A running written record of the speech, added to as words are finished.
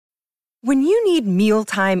When you need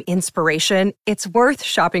mealtime inspiration, it's worth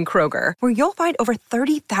shopping Kroger, where you'll find over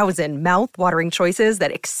 30,000 mouth-watering choices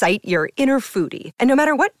that excite your inner foodie. And no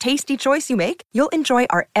matter what tasty choice you make, you'll enjoy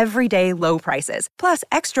our everyday low prices, plus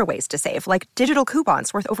extra ways to save, like digital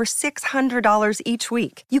coupons worth over $600 each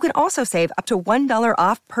week. You can also save up to $1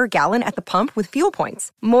 off per gallon at the pump with fuel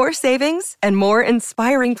points. More savings and more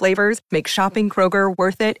inspiring flavors make shopping Kroger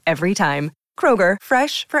worth it every time. Kroger,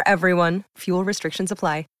 fresh for everyone. Fuel restrictions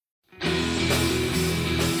apply.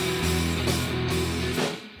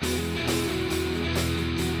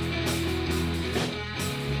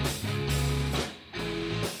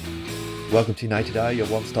 Welcome to United Eye, your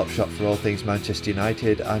one-stop shop for all things Manchester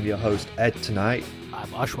United. I'm your host, Ed, tonight. I'm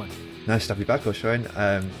Ashwin. Nice to have you back,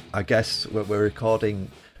 Ashwin. I guess we're recording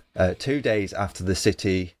 2 days after the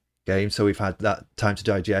City game, so we've had that time to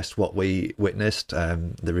digest what we witnessed,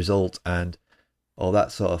 the result and all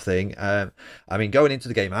that sort of thing. I mean, going into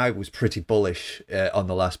the game, I was pretty bullish on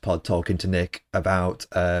the last pod talking to Nick about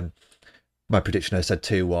my prediction. I said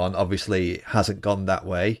 2-1. Obviously, it hasn't gone that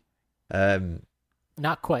way.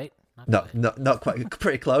 Not quite. Not quite.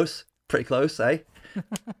 Pretty close, eh?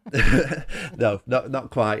 No, not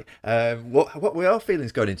quite. What were your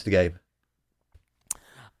feelings going into the game?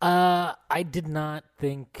 I did not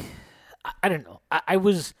think. I don't know. I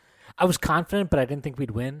was confident, but I didn't think we'd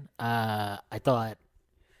win. I thought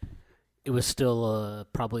it was still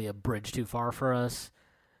probably a bridge too far for us.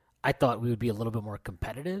 I thought we would be a little bit more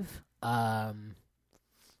competitive. Not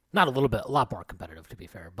a little bit, a lot more competitive, to be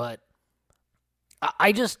fair. But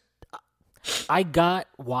I got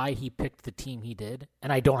why he picked the team he did,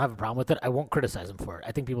 and I don't have a problem with it. I won't criticize him for it.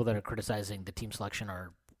 I think people that are criticizing the team selection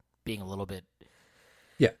are being a little bit,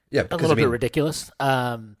 bit ridiculous.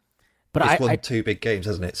 But it's won 2 big games,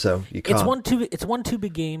 hasn't it? So you can't. It's won 2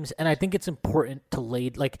 big games, and I think it's important to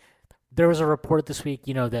like. There was a report this week,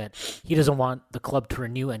 that he doesn't want the club to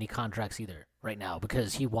renew any contracts either right now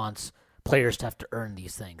because he wants players to have to earn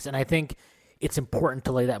these things, and I think it's important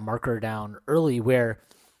to lay that marker down early where.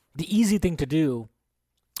 The easy thing to do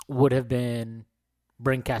would have been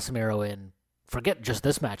bring Casemiro in, forget just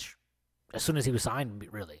this match, as soon as he was signed,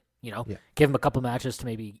 really, give him a couple matches to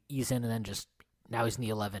maybe ease in, and then just now he's in the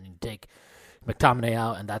 11 and take McTominay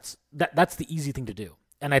out, and that's the easy thing to do.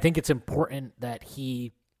 And I think it's important that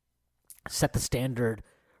he set the standard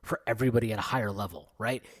for everybody at a higher level,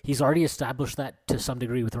 right? He's already established that to some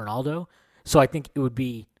degree with Ronaldo, so I think it would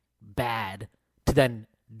be bad to then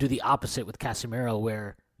do the opposite with Casemiro,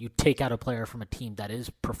 where you take out a player from a team that is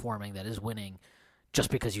performing, that is winning, just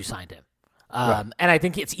because you signed him. Right. And I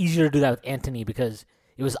think it's easier to do that with Antony because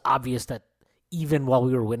it was obvious that even while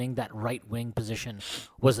we were winning, that right wing position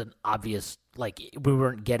wasn't obvious. Like, we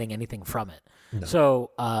weren't getting anything from it. No. So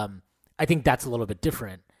I think that's a little bit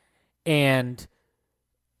different. And,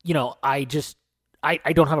 I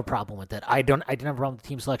don't have a problem with it. I didn't have a problem with the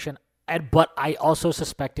team selection. But I also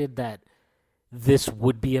suspected that this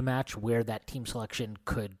would be a match where that team selection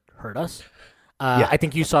could hurt us. I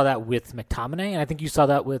think you saw that with McTominay, and I think you saw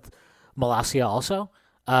that with Malacia also.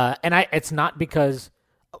 It's not because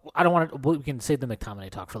I don't want to. We can save the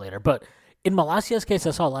McTominay talk for later. But in Malacia's case,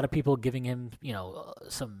 I saw a lot of people giving him,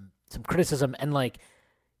 some criticism, and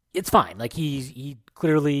it's fine. Like he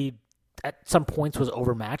clearly at some points was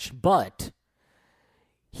overmatched, but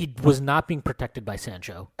he was not being protected by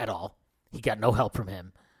Sancho at all. He got no help from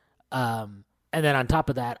him. And then on top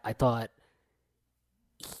of that, I thought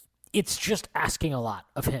it's just asking a lot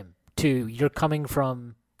of him you're coming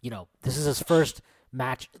from, this is his first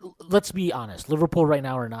match. Let's be honest. Liverpool right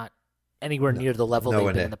now are not anywhere near the level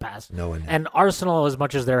they've been in the past. And Arsenal, as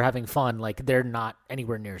much as they're having fun, they're not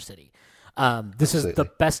anywhere near City. This is the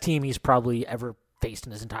best team he's probably ever faced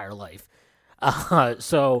in his entire life.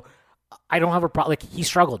 So I don't have a problem. He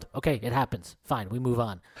struggled. Okay, it happens. Fine, we move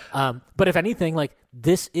on. But if anything,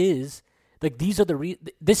 this is... these are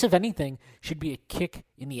this, if anything, should be a kick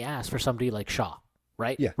in the ass for somebody like Shaw,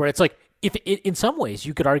 right? Yeah. Where it's if in some ways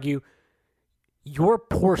you could argue your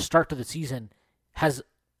poor start to the season has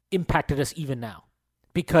impacted us even now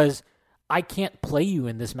because I can't play you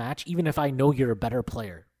in this match even if I know you're a better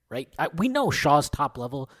player, right? We know Shaw's top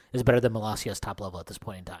level is better than Malacia's top level at this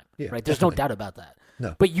point in time, right? There's no doubt about that.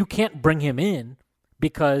 No. But you can't bring him in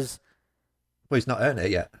because... Well, he's not earned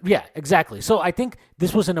it yet. Yeah, exactly. So I think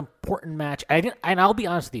this was an important match. And I'll be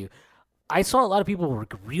honest with you, I saw a lot of people were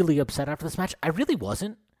really upset after this match. I really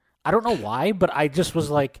wasn't. I don't know why, but I just was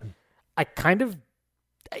maybe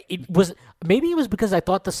it was because I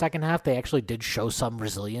thought the second half they actually did show some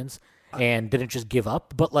resilience and didn't just give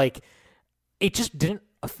up. But it just didn't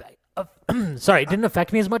affect. It didn't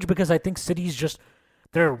affect me as much because I think City's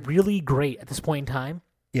they're really great at this point in time,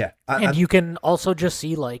 Yeah, and you can also just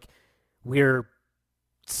see like we're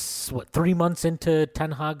 3 months into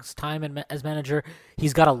Ten Hag's time as manager.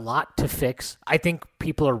 He's got a lot to fix. I think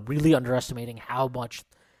people are really underestimating how much.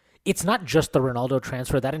 It's not just the Ronaldo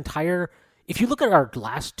transfer. That entire, if you look at our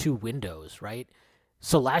last 2 windows, right?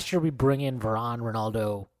 So last year we bring in Varane,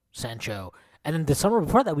 Ronaldo, Sancho, and then the summer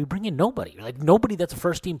before that we bring in nobody. Like nobody that's a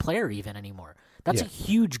first team player even anymore. That's a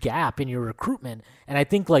huge gap in your recruitment. And I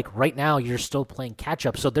think like right now you're still playing catch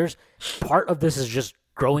up. So there's part of this is just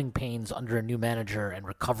growing pains under a new manager and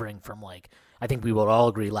recovering from like, I think we would all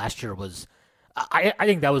agree last year was, I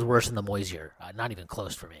think that was worse than the Moyes year. Not even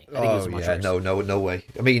close for me. I think it was much worse. No way.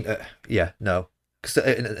 I mean, no. Because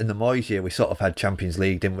in the Moyes year, we sort of had Champions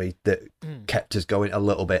League, didn't we? That kept us going a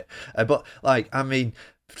little bit. But like, I mean,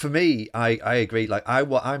 for me, I agree. Like,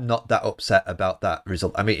 I'm not that upset about that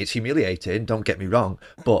result. I mean, it's humiliating. Don't get me wrong,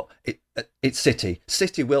 but it's City.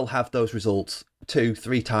 City will have those results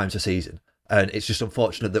 2-3 times a season, and it's just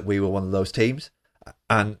unfortunate that we were one of those teams.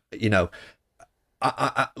 And you know,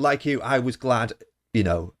 I like you, I was glad, you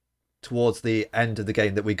know, towards the end of the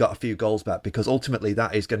game that we got a few goals back, because ultimately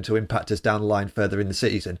that is going to impact us down the line further in the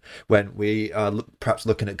season when we are perhaps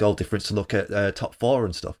looking at goal difference to look at top 4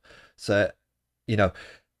 and stuff. So, you know,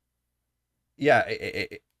 yeah,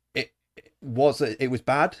 it was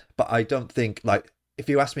bad, but I don't think, like, if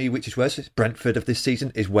you ask me which is worse, Brentford of this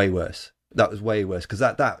season is way worse. That was way worse because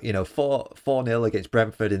that you know 4-0 against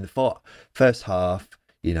Brentford in the first half.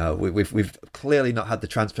 You know, we've clearly not had the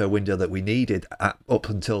transfer window that we needed up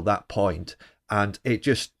until that point, and it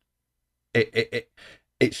just it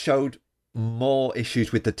showed more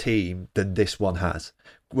issues with the team than this one has.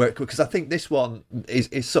 Because I think this one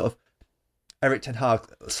is sort of Erik ten Hag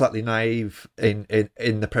slightly naive in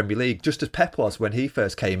the Premier League, just as Pep was when he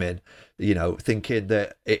first came in. You know, thinking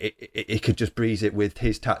that it could just breeze it with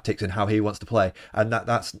his tactics and how he wants to play, and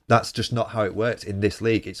that's just not how it works in this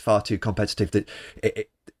league. It's far too competitive. That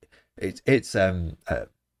it's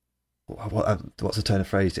what's the turn of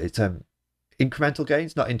phrase? It's incremental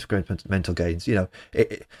gains, not incremental gains. You know,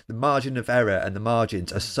 the margin of error and the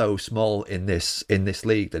margins are so small in this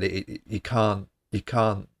league that you can't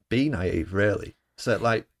be naive, really. So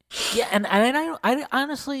like, yeah, and I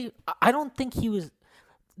honestly I don't think he was.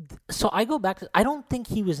 So I go back to, I don't think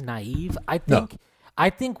he was naive. I think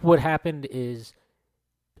what happened is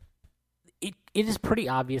it is pretty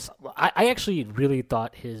obvious. I actually really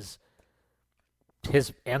thought his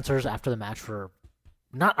answers after the match were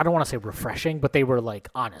not, I don't want to say refreshing, but they were like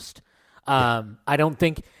honest. I don't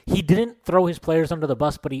think he didn't throw his players under the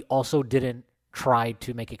bus, but he also didn't try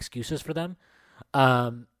to make excuses for them.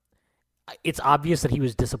 It's obvious that he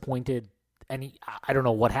was disappointed, and I don't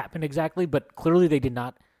know what happened exactly, but clearly they did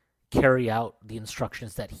not carry out the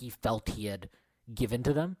instructions that he felt he had given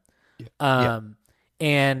to them.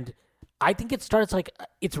 And I think it starts like,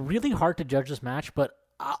 it's really hard to judge this match, but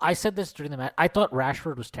I said this during the match. I thought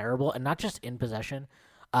Rashford was terrible, and not just in possession.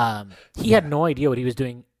 He had no idea what he was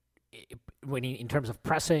doing when in terms of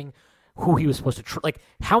pressing, who he was supposed to like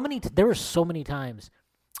how many. There were so many times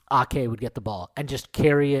Ake would get the ball and just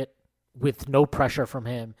carry it with no pressure from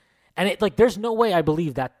him, and it like there's no way I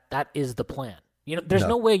believe that is the plan. You know, there's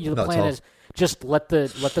no way the plan is just let the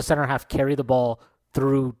center half carry the ball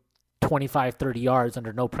through 25, 30 yards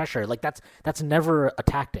under no pressure. Like that's never a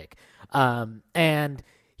tactic. And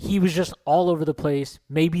he was just all over the place.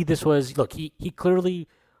 Maybe this was, look, he clearly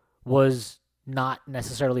was not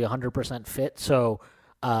necessarily 100% fit. So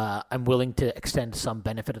I'm willing to extend some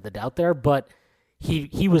benefit of the doubt there, but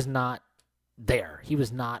he was not there. He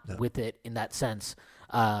was not with it in that sense.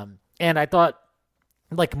 And I thought,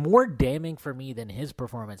 like, more damning for me than his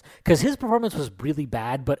performance, because his performance was really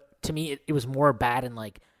bad, but to me it was more bad in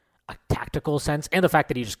like a tactical sense, and the fact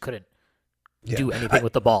that he just couldn't do anything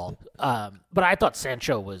with the ball. But I thought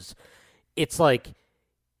Sancho it's like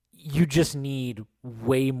you just need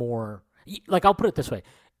way more. Like, I'll put it this way.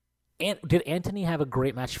 Did Antony have a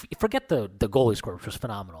great match? Forget the goal he scored, which was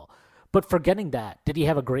phenomenal. But forgetting that, did he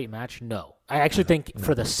have a great match? No. I actually think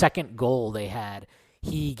for the second goal they had,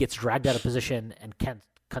 he gets dragged out of position, and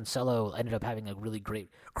Cancelo ended up having a really great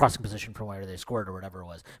crossing position from where they scored or whatever it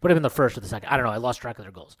was. But even the first or the second, I don't know. I lost track of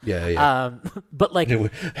their goals. Yeah. But like,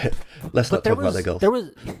 let's not talk about their goals.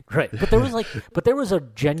 There was a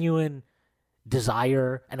genuine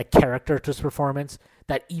desire and a character to his performance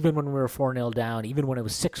that even when we were 4-0 down, even when it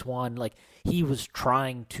was 6-1, like he was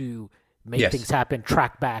trying to make things happen,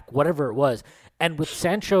 track back, whatever it was. And with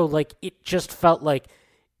Sancho, like it just felt like,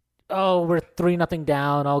 oh, we're 3-0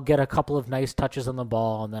 down. I'll get a couple of nice touches on the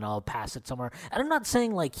ball and then I'll pass it somewhere. And I'm not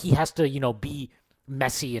saying like he has to, be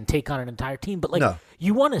messy and take on an entire team, but like No.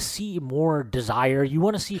 you want to see more desire. You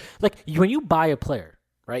want to see when you buy a player,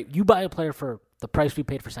 right? You buy a player for the price we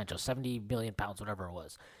paid for Sancho, 70 million pounds, whatever it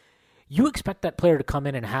was. You expect that player to come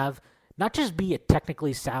in and have not just be a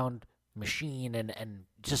technically sound machine and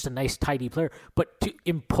just a nice, tidy player, but to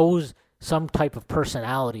impose some type of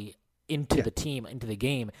personality into the team, into the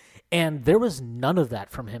game. And there was none of that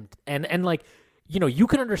from him. And like, you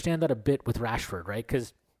can understand that a bit with Rashford, right?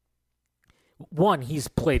 Because one, he's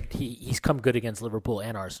come good against Liverpool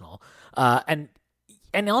and Arsenal. And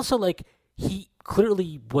also, like, he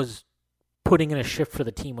clearly was putting in a shift for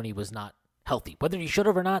the team when he was not healthy. Whether he should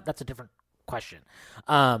have or not, that's a different question.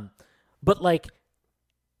 But like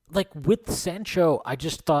with Sancho, I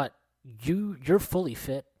just thought you're fully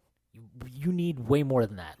fit. You need way more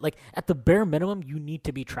than that. Like at the bare minimum, you need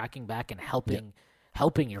to be tracking back and helping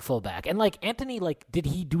your fullback. And like Antony, like did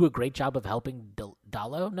he do a great job of helping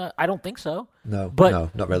Dalot? No, I don't think so. No,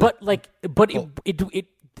 not really. But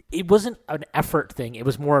it wasn't an effort thing. It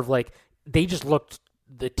was more of like they just looked.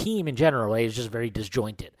 The team in general is just very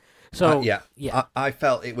disjointed. So I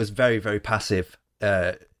felt it was very, very passive.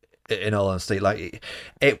 In all honesty, like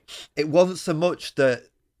it wasn't so much that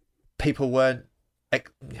people weren't.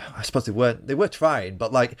 I suppose they weren't. They were trying,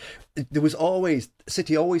 but like there was always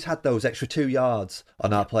City always had those extra 2 yards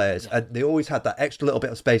on our players, and they always had that extra little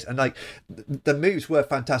bit of space. And like the moves were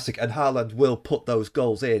fantastic, and Haaland will put those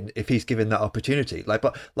goals in if he's given that opportunity. Like,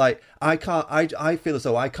 but like I can't. I feel as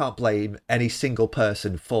though I can't blame any single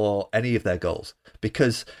person for any of their goals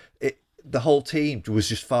because the whole team was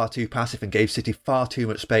just far too passive and gave City far too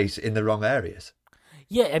much space in the wrong areas.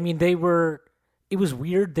 Yeah, I mean it was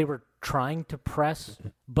weird. They were trying to press,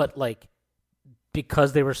 but like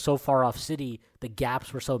because they were so far off City, the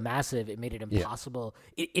gaps were so massive, it made it impossible.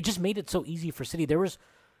 It just made it so easy for City. There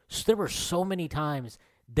were so many times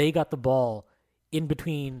they got the ball in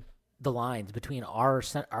between the lines, between our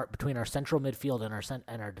central midfield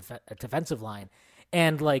and our defensive line,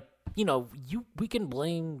 and like we can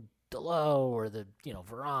blame Dalot or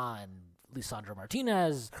Varane, Lisandro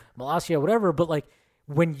Martinez, Malacia, whatever, but like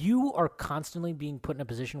when you are constantly being put in a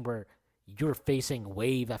position where you're facing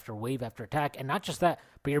wave after attack, and not just that,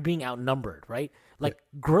 but you're being outnumbered, right? Like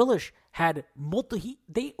Grealish had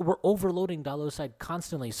they were overloading Dalot's side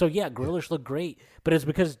constantly. So yeah, Grealish looked great, but it's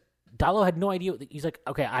because Dalot had no idea. He's like,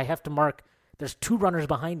 okay, I have to mark. There's 2 runners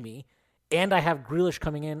behind me, and I have Grealish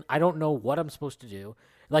coming in. I don't know what I'm supposed to do.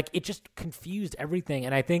 Like it just confused everything,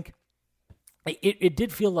 and I think it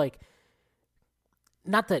did feel like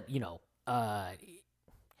not that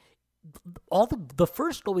all the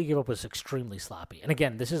first goal we gave up was extremely sloppy. And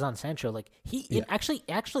again, this is on Sancho. Like it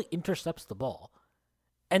actually intercepts the ball,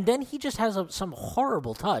 and then he just has some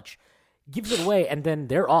horrible touch, gives it away, and then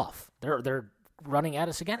they're off. They're running at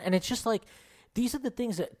us again, and it's just like these are the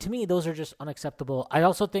things that to me those are just unacceptable. I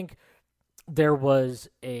also think there was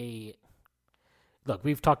look.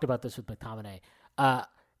 We've talked about this with McTominay.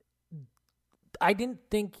 I didn't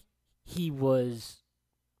think he was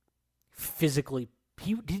physically.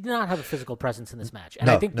 He did not have a physical presence in this match, and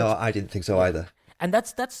I didn't think so either. And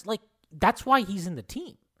that's why he's in the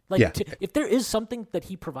team. Like, if there is something that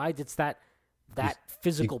he provides, it's that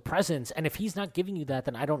physical presence. And if he's not giving you that,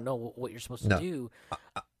 then I don't know what you're supposed to do.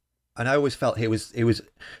 And I always felt he was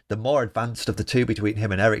the more advanced of the two between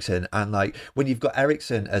him and Eriksen. And like when you've got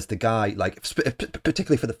Eriksen as the guy, like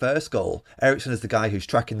particularly for the first goal, Eriksen is the guy who's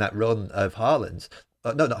tracking that run of Haaland's.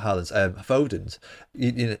 No, not Haaland's. Foden's.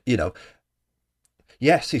 You know.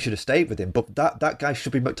 Yes, he should have stayed with him, but that guy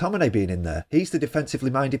should be McTominay being in there. He's the defensively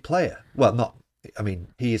minded player. Well, not. I mean,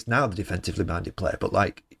 he is now the defensively minded player, but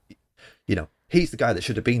he's the guy that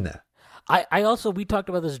should have been there. I also, we talked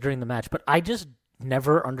about this during the match, but I just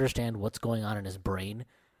never understand what's going on in his brain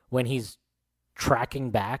when he's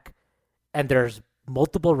tracking back and there's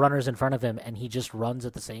multiple runners in front of him and he just runs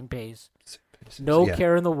at the same pace. No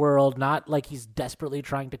care in the world, not like he's desperately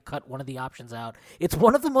trying to cut one of the options out. It's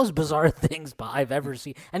one of the most bizarre things I've ever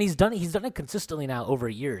seen. And he's done it consistently now over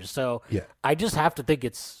years. So I just have to think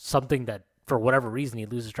it's something that for whatever reason he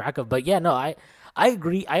loses track of. But yeah, no, I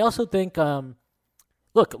agree. I also think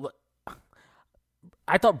look,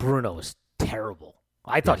 I thought Bruno was terrible.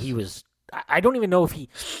 I thought he was I don't even know if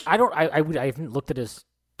I haven't looked at his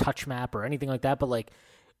touch map or anything like that, but like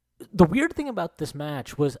the weird thing about this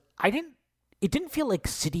match was it didn't feel like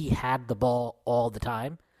City had the ball all the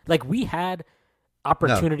time. Like we had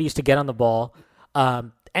opportunities to get on the ball.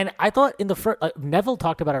 And I thought in the first, Neville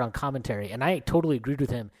talked about it on commentary and I totally agreed with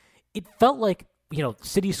him. It felt like,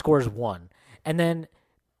 City scores 1 and then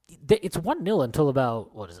it's 1-0 until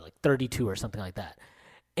about, 32 or something like that.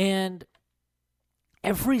 And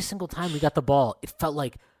every single time we got the ball, it felt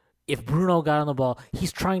like if Bruno got on the ball,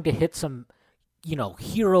 he's trying to hit some,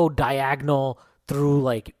 hero diagonal through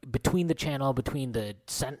like between the channel, between the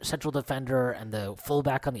central defender and the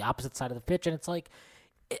fullback on the opposite side of the pitch. And it's like,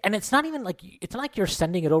 and it's not even like, it's not like you're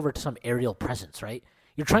sending it over to some aerial presence, right?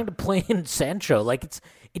 You're trying to play in Sancho. Like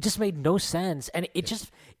it just made no sense. And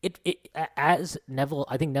it as Neville,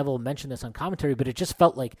 I think Neville mentioned this on commentary, but it just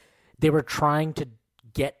felt like they were trying to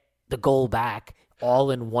get the goal back all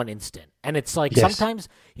in one instant. And it's like, sometimes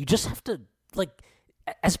you just have to, like,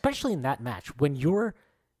 especially in that match, when your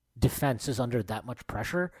defense is under that much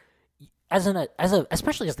pressure,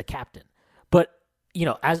 especially as the captain, but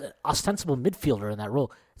as an ostensible midfielder in that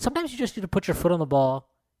role, sometimes you just need to put your foot on the ball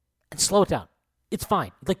and slow it down. It's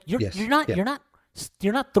fine. Like you're not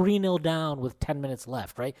 3-0 down with 10 minutes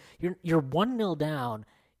left, right? You're 1-0 down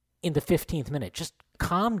in the 15th minute. Just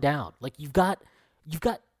calm down. Like you've got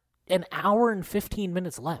an hour and 15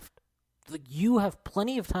 minutes left. Like you have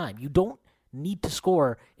plenty of time. You don't need to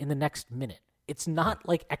score in the next minute. It's not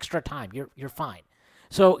like extra time. You're fine.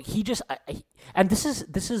 So he just and this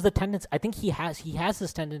is the tendency. I think he has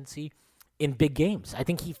this tendency in big games. I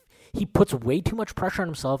think he puts way too much pressure on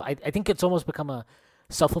himself. I think it's almost become a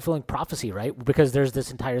self-fulfilling prophecy, right? Because there's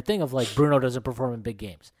this entire thing of like Bruno doesn't perform in big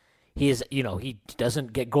games. He is, he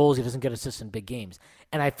doesn't get goals, he doesn't get assists in big games.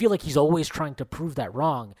 And I feel like he's always trying to prove that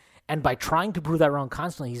wrong. And by trying to prove that wrong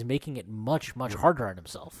constantly, he's making it much, much harder on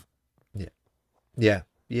himself. Yeah.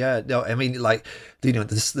 No, I mean, like,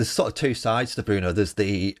 there's sort of two sides to Bruno. There's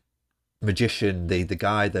the magician, the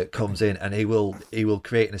guy that comes in and he will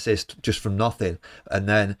create an assist just from nothing. And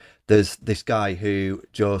then there's this guy who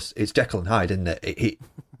just, it's Jekyll and Hyde, isn't it?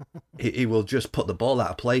 He will just put the ball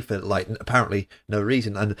out of play for like apparently no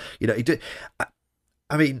reason. And he did.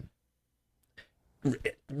 I mean,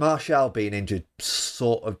 Martial being injured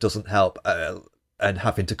sort of doesn't help, and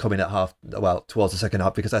having to come in at towards the second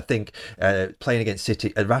half, because I think playing against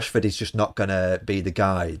City, Rashford is just not going to be the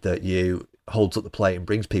guy that you holds up the plate and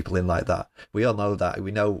brings people in like that. We all know that.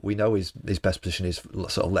 We know his best position is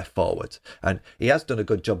sort of left forward, and he has done a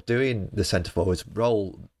good job doing the centre forwards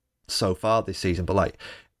role so far this season. But like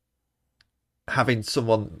having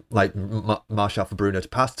someone like Martial for Bruno to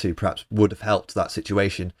pass to perhaps would have helped that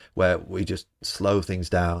situation where we just slow things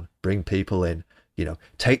down, bring people in,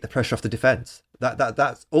 take the pressure off the defence.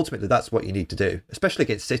 That's ultimately that's what you need to do, especially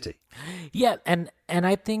against City. Yeah, and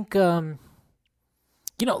I think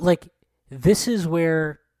like this is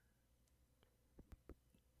where,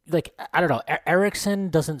 like, I don't know, Eriksen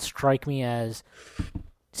doesn't strike me as,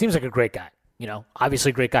 seems like a great guy.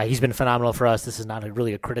 Obviously a great guy. He's been phenomenal for us. This is not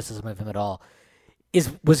really a criticism of him at all.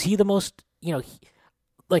 Was he the most,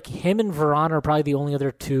 like him and Varane are probably the only other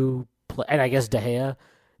two, and I guess De Gea,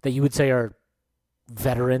 that you would say are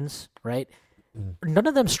veterans, right? None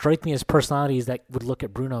of them strike me as personalities that would look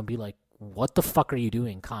at Bruno and be like, "What the fuck are you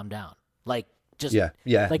doing? Calm down." Like, just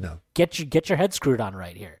get your head screwed on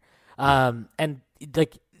right here. And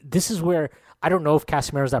like this is where I don't know if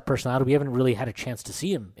Casemiro's that personality. We haven't really had a chance to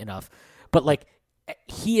see him enough, but like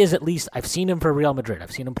he is at least. I've seen him for Real Madrid.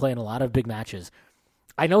 I've seen him play in a lot of big matches.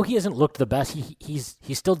 I know he hasn't looked the best. He's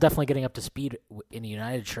still definitely getting up to speed in a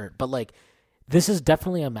United shirt, but like this is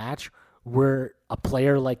definitely a match where a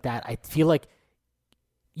player like that, I feel like,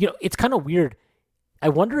 it's kind of weird. I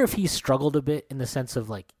wonder if he's struggled a bit in the sense of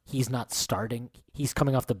like he's not starting, he's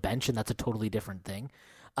coming off the bench, and that's a totally different thing.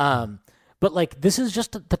 But like this is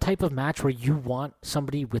just the type of match where you want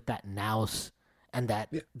somebody with that nous and that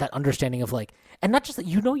understanding of like, and not just that,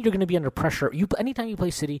 you're going to be under pressure. Anytime you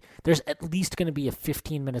play City, there's at least going to be a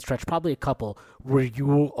 15-minute stretch, probably a couple, where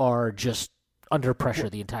you are just under pressure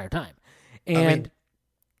the entire time. And I mean,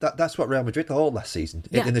 that's what Real Madrid all last season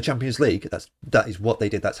in the Champions League. That is what they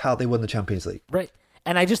did. That's how they won the Champions League. Right.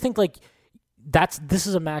 And I just think like this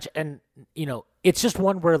is a match, and it's just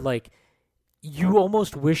one where like you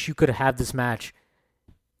almost wish you could have this match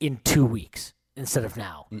in 2 weeks instead of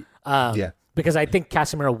now. Because I think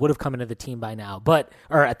Casemiro would have come into the team by now,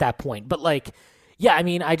 or at that point. But like, I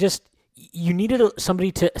mean, you needed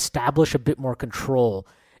somebody to establish a bit more control.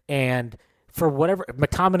 And for whatever,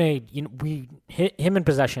 McTominay, him in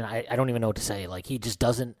possession, I don't even know what to say. Like, he just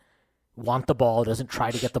doesn't want the ball, doesn't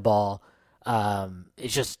try to get the ball.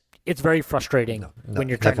 It's very frustrating when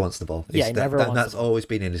you're trying. Never wants the ball. That's always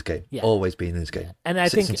been in his game. Yeah. Always been in his game. Yeah. And I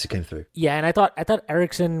think since he came through. Yeah, and I thought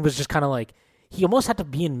Eriksen was just kind of like, he almost had to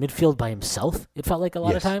be in midfield by himself. It felt like a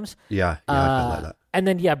lot of times. Yeah, I felt like that. And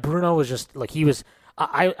then Bruno was just like, he was.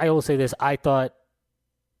 I will say this. I thought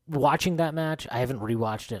watching that match, I haven't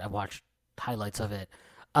rewatched it. I watched highlights of it.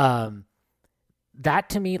 that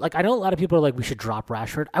to me, like, I know a lot of people are like, we should drop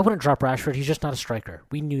Rashford. I wouldn't drop Rashford. He's just not a striker.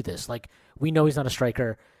 We knew this. Like, we know he's not a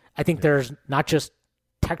striker. I think there's not just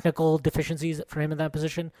technical deficiencies for him in that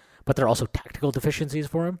position, but there are also tactical deficiencies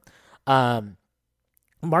for him.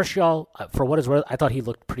 Martial, for what it's worth, I thought he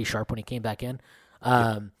looked pretty sharp when he came back in.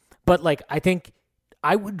 But, like, I think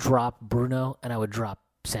I would drop Bruno and I would drop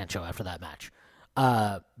Sancho after that match.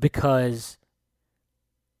 Because,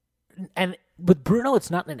 and with Bruno,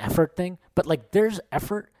 it's not an effort thing, but, like, there's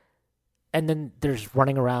effort and then there's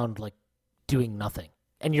running around, like, doing nothing.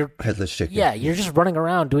 And you're headless chicken. Yeah, you're just running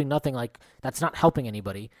around doing nothing. Like, that's not helping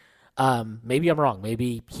anybody. Maybe I'm wrong.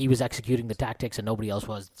 Maybe he was executing the tactics and nobody else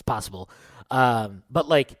was. It's possible. But,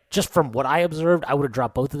 like, just from what I observed, I would have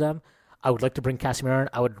dropped both of them. I would like to bring Casemiro in.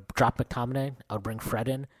 I would drop McTominay. I would bring Fred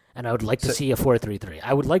in. And I would like to see a 4-3-3.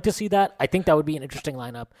 I would like to see that. I think that would be an interesting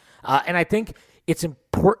lineup. And I think it's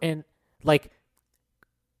important, like,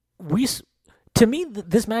 to me,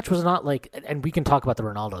 this match was not like, and we can talk about the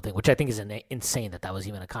Ronaldo thing, which I think is insane that was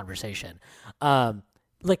even a conversation.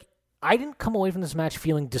 Like, I didn't come away from this match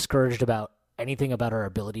feeling discouraged about anything about our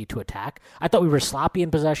ability to attack. I thought we were sloppy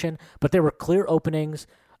in possession, but there were clear openings.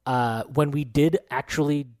 When we did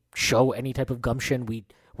actually show any type of gumption, we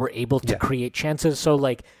were able to create chances. So,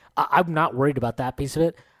 like, I'm not worried about that piece of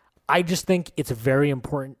it. I just think it's very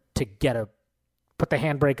important to put the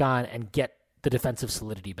handbrake on and get the defensive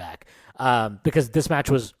solidity back. Because this match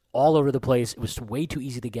was all over the place. It was way too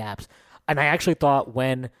easy, the gaps. And I actually thought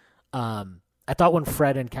when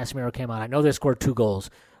Fred and Casemiro came on, I know they scored 2 goals,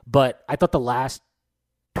 but I thought the last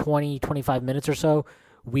 20, 25 minutes or so,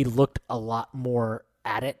 we looked a lot more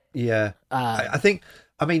at it. Yeah. I think,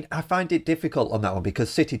 I mean, I find it difficult on that one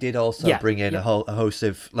because City did also bring in a host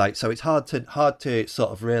of, like, so it's hard to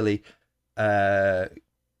sort of really, I'm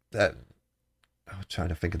trying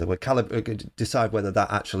to think of the word, decide whether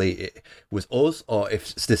that actually was us or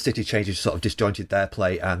if the City changes sort of disjointed their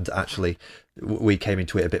play and actually we came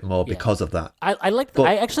into it a bit more because of that.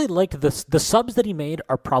 I actually liked the subs that he made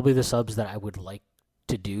are probably the subs that I would like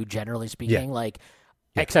to do, generally speaking.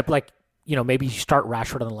 Except, like, you know, maybe you start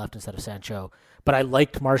Rashford on the left instead of Sancho. But I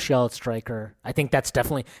liked Martial at striker. I think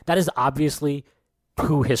that is obviously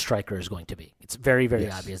who his striker is going to be. It's very,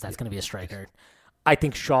 very obvious that's going to be a striker. I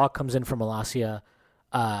think Shaw comes in from Malacia,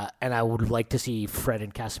 and I would like to see Fred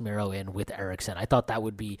and Casemiro in with Eriksen. I thought that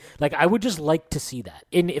would be, like, I would just like to see that.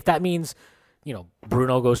 And if that means, you know,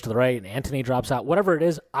 Bruno goes to the right and Antony drops out, whatever it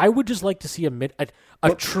is, I would just like to see a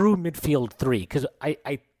true midfield 3, because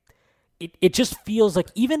it just feels like,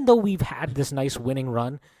 even though we've had this nice winning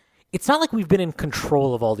run, it's not like we've been in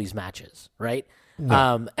control of all these matches, right?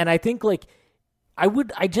 No. And I think, like, I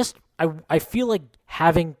feel like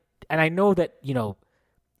having, and I know that, you know,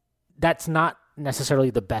 that's not necessarily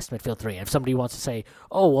the best midfield 3. And if somebody wants to say,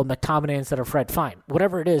 oh, well, McTominay instead of Fred, fine.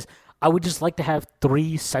 Whatever it is, I would just like to have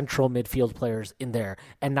 3 central midfield players in there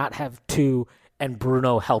and not have 2 and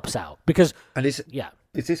Bruno helps out. Because, is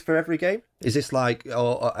this for every game? Is this like,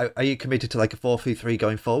 or are you committed to like a 4-3-3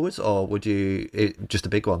 going forwards, or would you just the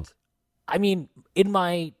big ones? I mean, in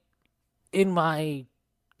my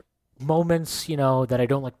moments, you know, that I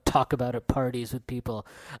don't like to talk about at parties with people,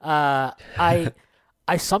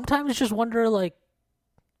 I sometimes just wonder, like,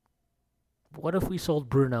 what if we sold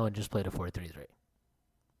Bruno and just played a 4-3-3?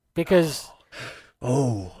 Because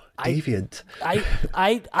deviant.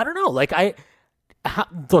 I don't know. Like,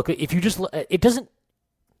 look, if you just,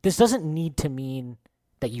 this doesn't need to mean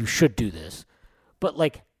that you should do this, but,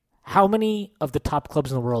 like, how many of the top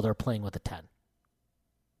clubs in the world are playing with a 10?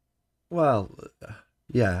 Well,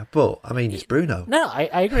 yeah, but I mean, it's Bruno. No, I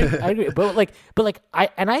agree. but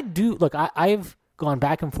I do look. I've gone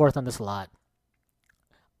back and forth on this a lot.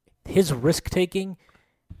 His risk taking,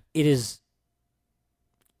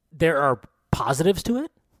 there are positives to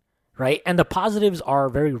it, right? And the positives are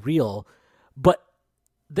very real, but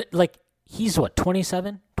he's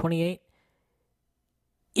 27, 28.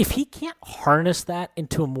 If he can't harness that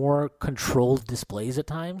into more controlled displays at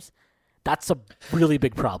times, that's a really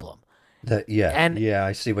big problem.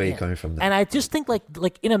 I see where you're coming from there. And I just think,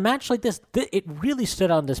 like in a match like this, it really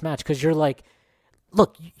stood out in this match because you're like,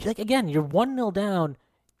 look, like, again, you're 1-0 down.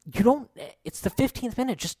 You don't. It's the 15th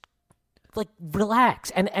minute. Just, like,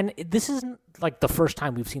 relax. And this isn't like the first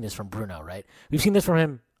time we've seen this from Bruno, right? We've seen this from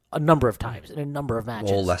him a number of times in a number of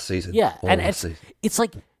matches. All last season. Yeah, it's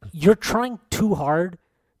like you're trying too hard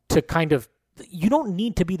to kind of. You don't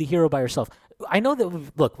need to be the hero by yourself. I know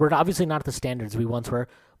that, we're obviously not at the standards we once were,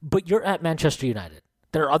 but you're at Manchester United.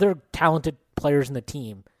 There are other talented players in the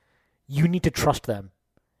team. You need to trust them,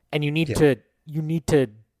 and you need to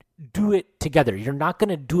do it together. You're not going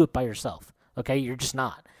to do it by yourself, okay? You're just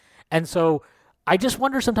not. And so I just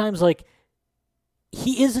wonder sometimes, like,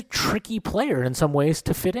 he is a tricky player in some ways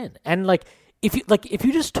to fit in. And if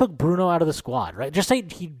you just took Bruno out of the squad, right? Just say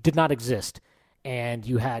he did not exist and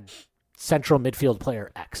you had central midfield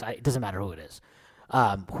player X. It doesn't matter who it is.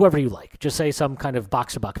 Whoever you like. Just say some kind of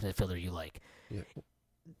box-to-box midfielder you like. Yeah.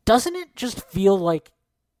 Doesn't it just feel like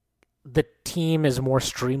the team is more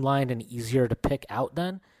streamlined and easier to pick out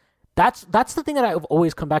then? That's the thing that I've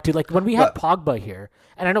always come back to. Like when we had Pogba here,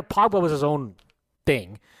 and I know Pogba was his own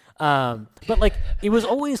thing, but like it was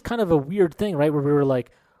always kind of a weird thing, right? Where we were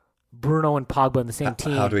like Bruno and Pogba in the same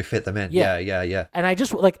team. How do we fit them in? Yeah. And I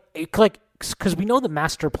just because we know the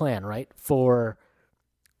master plan, right, for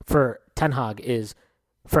Ten Hag is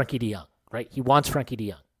Frankie de Jong, right? He wants Frankie de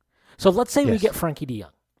Jong. So let's say we get Frankie de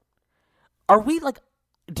Jong. Are we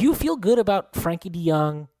do you feel good about Frankie de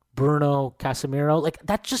Jong, Bruno, Casemiro? Like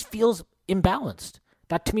that just feels imbalanced.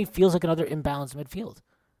 That to me feels like another imbalanced midfield.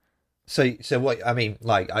 So what I mean,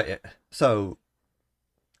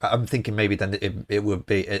 I'm thinking maybe then it would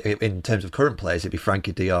be in terms of current players, it'd be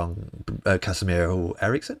Frankie de Jong, Casemiro,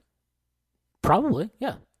 Eriksen. Probably,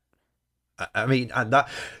 yeah. I mean, and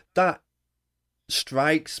that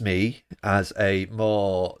strikes me as a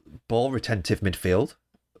more ball retentive midfield,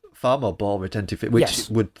 far more ball retentive, which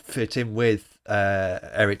would fit in with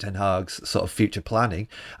Erik ten Hag's sort of future planning.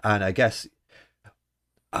 And I guess,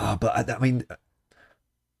 but I mean,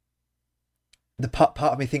 the part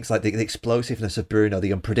of me thinks like the explosiveness of Bruno,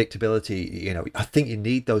 the unpredictability. You know, I think you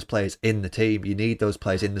need those players in the team. You need those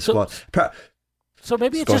players in the squad. So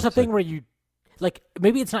maybe it's just a thing where you. Like,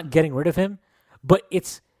 maybe it's not getting rid of him, but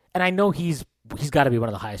it's... And I know he's got to be one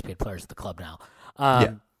of the highest paid players at the club now.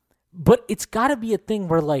 But it's got to be a thing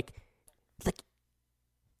where,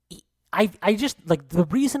 I just... Like, the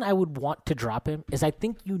reason I would want to drop him is I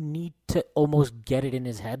think you need to almost get it in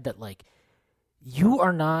his head that, like, you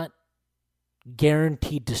are not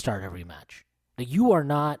guaranteed to start every match. Like, you are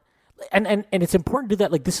not... And it's important to do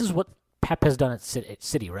that. Like, this is what Pep has done at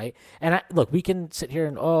City, right? And look, we can sit here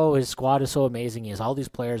and, his squad is so amazing. He has all these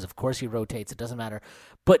players. Of course he rotates. It doesn't matter.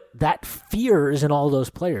 But that fear is in all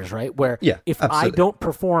those players, right? Where if absolutely. I don't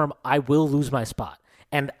perform, I will lose my spot.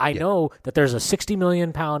 And I know that there's a £60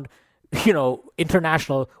 million,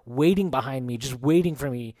 international waiting behind me, just waiting for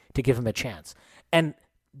me to give him a chance. And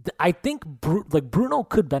I think Bruno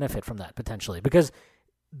could benefit from that potentially because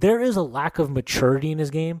there is a lack of maturity in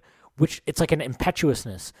his game, which it's like an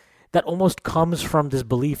impetuousness that almost comes from this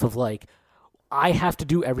belief of like, I have to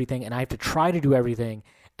do everything and I have to try to do everything.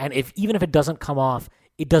 And even if it doesn't come off,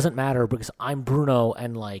 it doesn't matter because I'm Bruno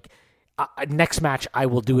and like next match I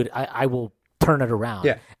will do it. I will turn it around.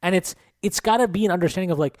 Yeah. And it's got to be an understanding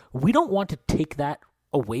of like, we don't want to take that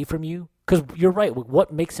away from you because you're right.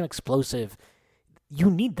 What makes him explosive? You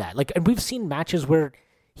need that. Like, and we've seen matches where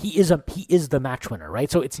he is the match winner, right?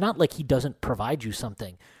 So it's not like he doesn't provide you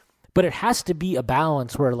something. But it has to be a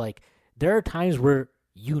balance where, like, there are times where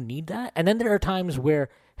you need that. And then there are times where,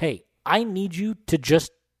 hey, I need you to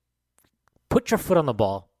just put your foot on the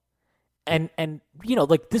ball. And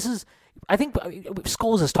this is, I think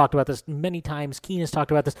Scholes has talked about this many times. Keane has talked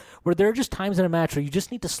about this, where there are just times in a match where you just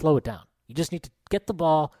need to slow it down. You just need to get the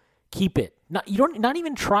ball, keep it. Not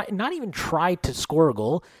even try to score a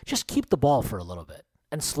goal. Just keep the ball for a little bit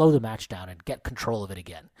and slow the match down and get control of it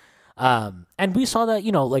again. And we saw that,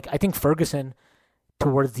 I think Ferguson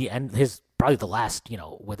towards the end, probably the last,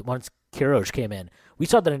 once Queiroz came in, we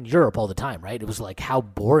saw that in Europe all the time, right? It was like how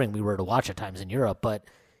boring we were to watch at times in Europe, but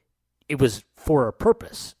it was for a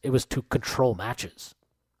purpose. It was to control matches.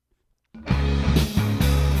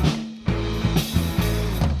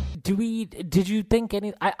 Did you think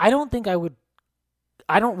I don't think I would,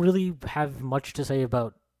 I don't really have much to say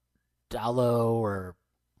about Dalot or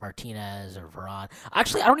Martinez or Varane.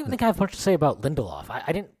 Actually, I don't even think I have much to say about Lindelof.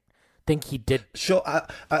 I didn't think he did. Shaw,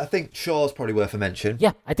 I think Shaw's probably worth a mention.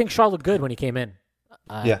 Yeah, I think Shaw looked good when he came in.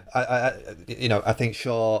 I think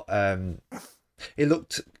Shaw. He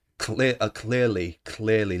looked clearly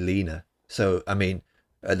leaner. So I mean,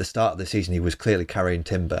 at the start of the season, he was clearly carrying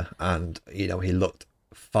timber, and he looked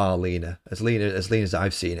far leaner as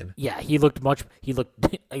I've seen him. Yeah, he looked he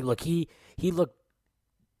looked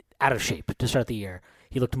out of shape to start the year.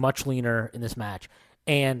 He looked much leaner in this match.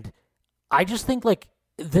 And I just think,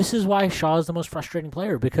 this is why Shaw is the most frustrating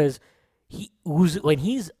player, because when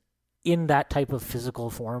he's in that type of physical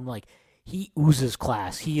form, he oozes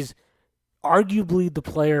class. He's arguably the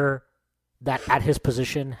player that at his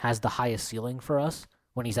position has the highest ceiling for us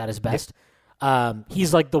when he's at his best.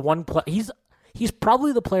 He's like the one he's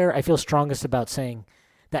probably the player I feel strongest about saying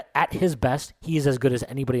that at his best, he is as good as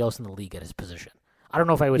anybody else in the league at his position. I don't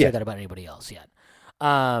know if I would say that about anybody else yet.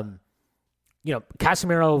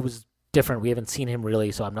 Casemiro was different. We haven't seen him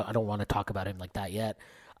really, so I don't want to talk about him like that yet.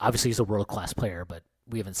 Obviously, he's a world-class player, but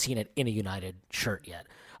we haven't seen it in a United shirt yet.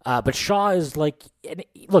 But Shaw is like,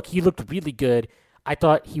 look, he looked really good. I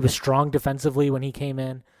thought he was strong defensively when he came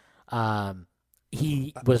in.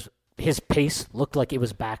 His pace looked like it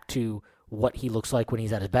was back to what he looks like when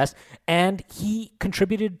he's at his best. And he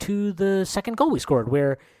contributed to the second goal we scored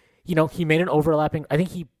where, he made an overlapping, I think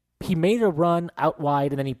he made a run out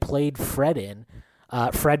wide and then he played Fred in.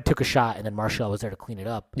 Fred took a shot and then Martial was there to clean it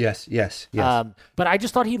up. Yes. But I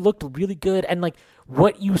just thought he looked really good. And like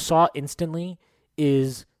what you saw instantly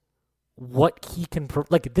is what he can,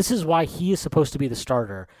 this is why he is supposed to be the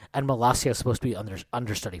starter and Malacia is supposed to be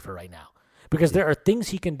understudy for right now. Because there are things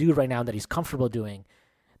he can do right now that he's comfortable doing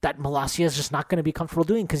that Malacia is just not going to be comfortable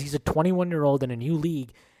doing because he's a 21-year-old in a new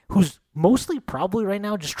league who's mostly probably right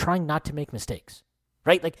now just trying not to make mistakes,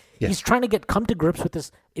 right? Like he's trying to come to grips with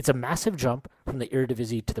this. It's a massive jump from the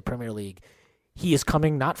Eredivisie to the Premier League. He is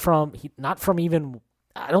coming not from even,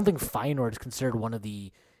 I don't think Feyenoord is considered one of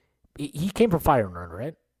the, he came from Feyenoord,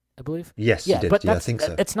 right? I believe. Yes, he did. But I think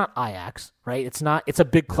so. It's not Ajax, right? It's a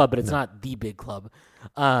big club, but it's not the big club.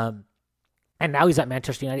 And now he's at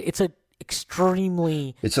Manchester United. It's a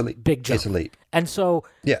extremely big jump. It's a leap. And so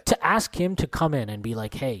to ask him to come in and be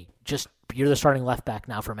like, hey, you're the starting left back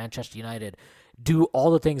now for Manchester United, do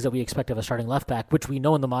all the things that we expect of a starting left back, which we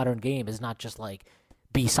know in the modern game is not just like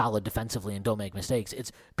be solid defensively and don't make mistakes.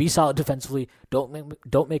 It's be solid defensively,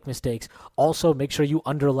 don't make mistakes. Also, make sure you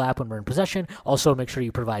underlap when we're in possession. Also, make sure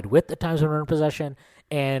you provide width at times when we're in possession.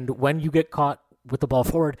 And when you get caught with the ball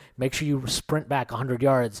forward, make sure you sprint back 100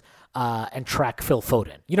 yards and track Phil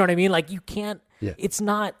Foden. You know what I mean? Like you can't. Yeah. It's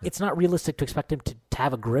not realistic to expect him to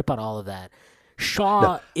have a grip on all of that.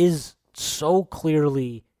 Shaw is so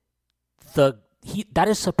clearly that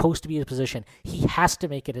is supposed to be his position. He has to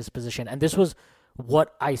make it his position. And this was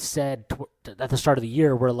what I said at the start of the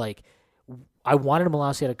year, where like I wanted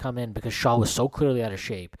Malacia to come in because Shaw was so clearly out of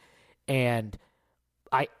shape, and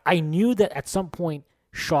I knew that at some point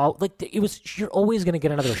Shaw, you're always going to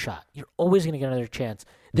get another shot. You're always going to get another chance.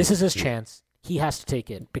 This is his chance. He has to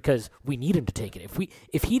take it because we need him to take it.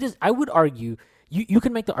 If he does, I would argue you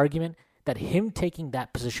can make the argument that him taking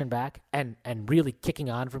that position back and really kicking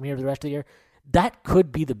on from here for the rest of the year, that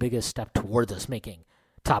could be the biggest step towards us making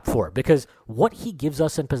top four, because what he gives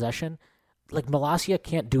us in possession, like Malacia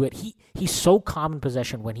can't do it. He's so calm in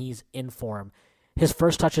possession when he's in form. His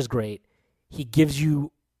first touch is great. He gives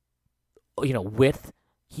you, width.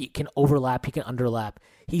 He can overlap. He can underlap.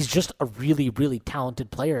 He's just a really, really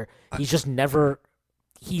talented player. He's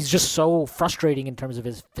just so frustrating in terms of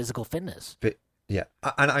his physical fitness. But yeah,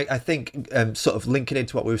 and I think sort of linking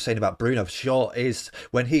into what we were saying about Bruno, Shaw is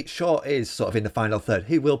sort of in the final third,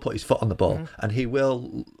 he will put his foot on the ball and he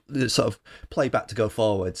will sort of play back to go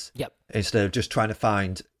forwards. Yep. Instead of just trying to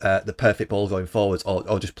find the perfect ball going forwards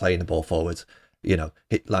or just playing the ball forwards. I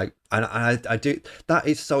do. That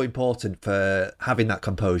is so important for having that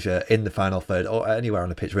composure in the final third or anywhere on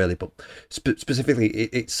the pitch, really. But specifically,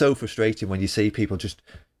 it's so frustrating when you see people just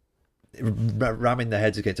ramming their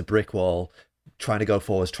heads against a brick wall, trying to go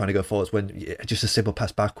forwards, when just a simple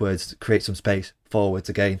pass backwards, create some space forwards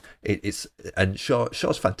again. And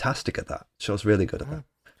Shaw's fantastic at that. Shaw's really good at that.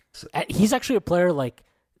 So, he's actually a player, like,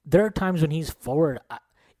 there are times when he's forward.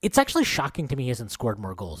 It's actually shocking to me he hasn't scored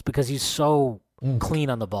more goals because he's so clean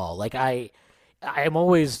on the ball. Like I am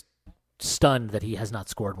always stunned that he has not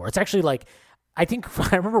scored more. It's actually like, I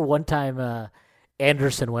remember one time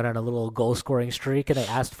Anderson went on a little goal scoring streak and I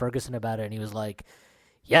asked Ferguson about it and he was like,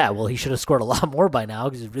 yeah, well, he should have scored a lot more by now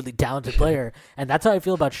because he's a really talented player. And that's how I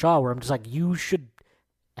feel about Shaw, where I'm just like, you should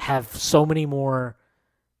have so many more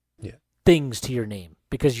things to your name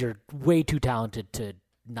because you're way too talented to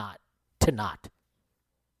not.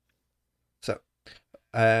 So,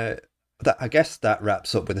 I guess that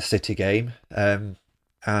wraps up with the City game. And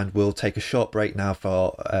we'll take a short break now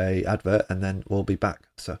for a advert and then we'll be back.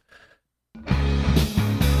 So.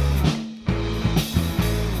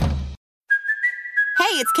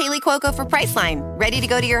 Hey, it's Kaylee Cuoco for Priceline. Ready to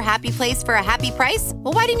go to your happy place for a happy price?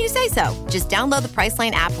 Well, why didn't you say so? Just download the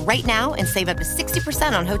Priceline app right now and save up to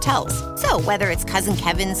 60% on hotels. So whether it's Cousin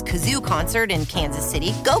Kevin's Kazoo Concert in Kansas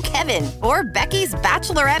City, go Kevin, or Becky's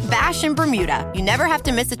Bachelorette Bash in Bermuda, you never have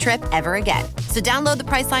to miss a trip ever again. So download the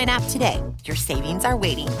Priceline app today. Your savings are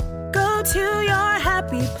waiting. Go to your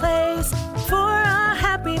happy place for a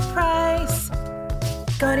happy price.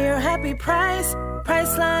 Go to your happy price,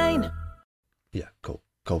 Priceline. Yeah, cool.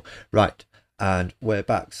 Right, and we're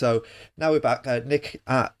back. So now we're back. Nick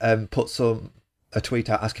put some a tweet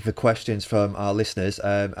out asking for questions from our listeners,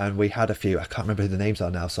 and we had a few. I can't remember who the names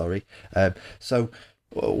are now. Sorry.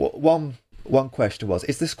 One question was: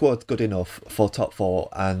 is the squad good enough for top four,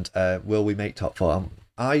 and will we make top four?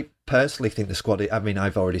 I personally think the squad. I mean,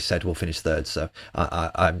 I've already said we'll finish third, so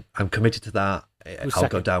I'm committed to that. Who's I'll second?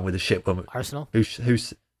 go down with the ship. Arsenal?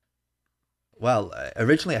 Who's? Well,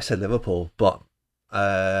 originally I said Liverpool, but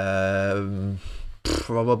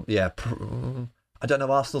probably I don't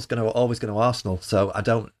know. Arsenal's always going to Arsenal, so I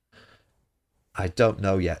don't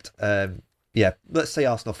know yet. Let's say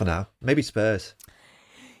Arsenal for now. Maybe Spurs.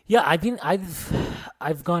 Yeah,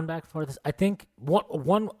 I've gone back for this. I think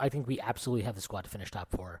I think we absolutely have the squad to finish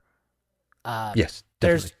top four. Yes, definitely.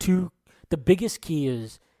 There's two. The biggest key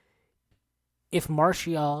is if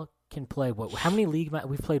Martial can play. How many league matches?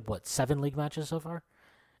 We've played 7 league matches so far.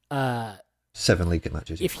 7 league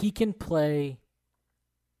matches. If he can play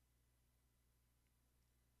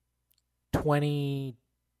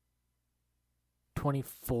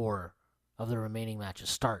 24 of the remaining matches,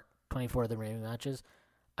 start 24 of the remaining matches,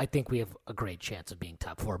 I think we have a great chance of being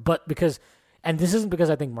top four. But and this isn't because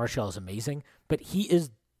I think Martial is amazing, but he is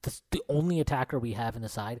the only attacker we have in the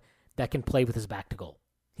side that can play with his back to goal.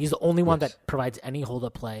 He's the only one that provides any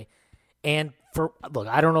hold-up play. And look,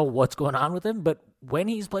 I don't know what's going on with him, but when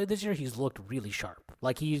he's played this year, he's looked really sharp.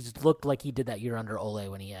 Like he's looked like he did that year under Ole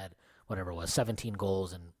when he had whatever it was, 17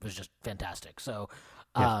 goals and was just fantastic. So,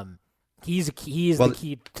 he is the key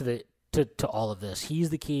to all of this. He's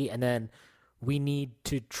the key, and then we need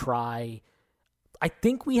to try. I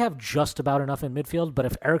think we have just about enough in midfield, but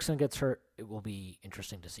if Eriksen gets hurt, it will be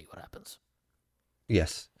interesting to see what happens.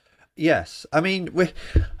 Yes. I mean,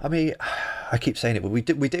 I keep saying it, but we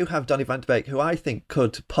do have Donny van de Beek, who I think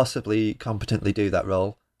could possibly competently do that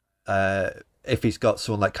role, if he's got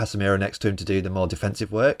someone like Casemiro next to him to do the more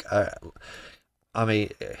defensive work. I mean,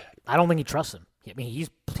 I don't think he trusts him. I mean, he's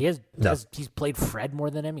played Fred more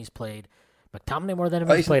than him. He's played McTominay more than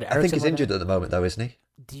him. He's played Eriksen. I think he's injured at the moment, though, isn't he?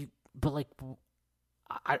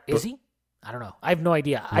 Is he? I don't know. I have no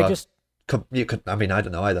idea. Well, I mean, I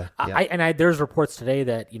don't know either. Yeah. There's reports today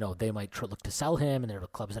that they might look to sell him, and there are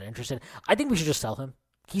clubs that are interested. I think we should just sell him.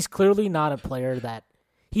 He's clearly not a player that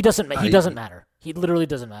he doesn't matter. He literally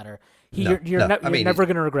doesn't matter. You're never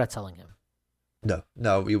going to regret selling him. No.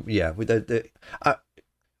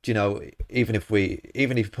 Even if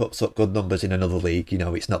he puts up good numbers in another league,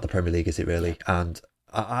 it's not the Premier League, is it really? And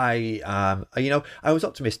I was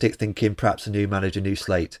optimistic, thinking perhaps a new manager, new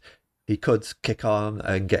slate, he could kick on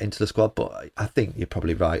and get into the squad. But I think you're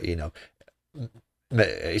probably right.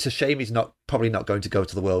 It's a shame he's probably not going to go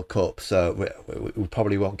to the World Cup, so we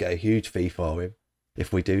probably won't get a huge fee for him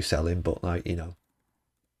if we do sell him. But I'm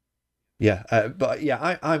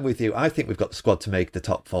with you. I think we've got the squad to make the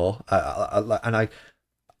top four, and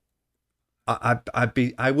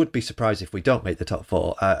I would be surprised if we don't make the top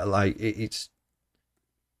four.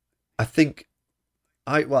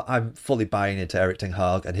 I'm fully buying into Erik ten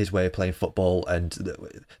Hag and his way of playing football, and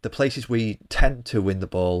the places we tend to win the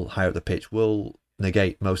ball higher up the pitch will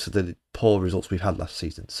negate most of the poor results we've had last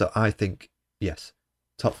season. So I think, yes,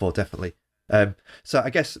 top four definitely. So I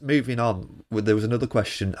guess moving on, there was another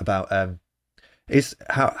question about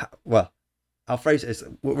I'll phrase it as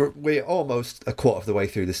we're almost a quarter of the way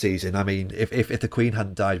through the season. I mean, if the Queen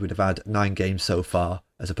hadn't died, we'd have had 9 games so far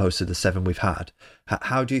as opposed to the 7 we've had.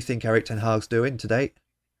 How do you think Erik ten Hag's doing to date?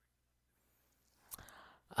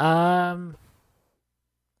 Fine.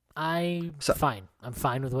 I'm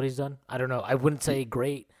fine with what he's done. I don't know. I wouldn't say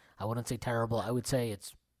great. I wouldn't say terrible. I would say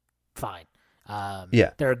it's fine.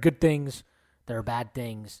 There are good things. There are bad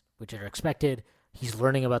things, which are expected. He's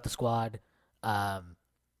learning about the squad.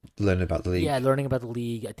 Learning about the league. Yeah, learning about the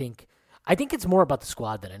league. I think it's more about the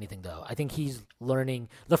squad than anything, though. I think he's learning.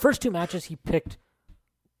 The first 2 matches, he picked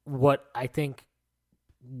what I think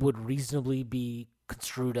would reasonably be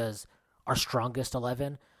construed as our strongest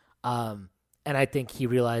 11. And I think he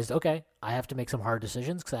realized, okay, I have to make some hard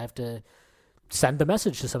decisions because I have to send the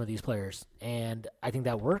message to some of these players. And I think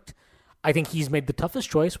that worked. I think he's made the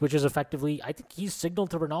toughest choice, which is effectively, I think he's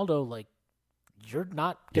signaled to Ronaldo, like, you're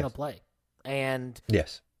not going to play. And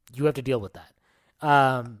yes, you have to deal with that.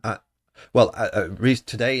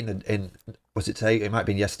 Today was it today? It might have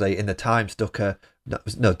been yesterday in the Times. Ducker,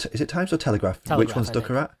 is it Times or Telegraph? Which one's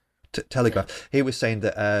Ducker at? Telegraph. Yeah. He was saying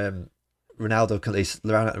that Ronaldo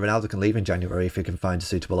can leave in January if he can find a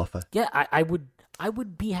suitable offer. Yeah, I would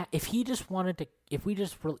be if he just wanted to. If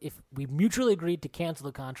we mutually agreed to cancel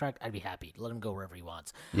the contract, I'd be happy. Let him go wherever he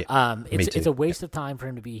wants. Yeah, it's a waste of time for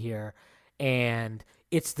him to be here, and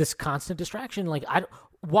it's this constant distraction. Like,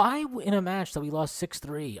 why in a match that we lost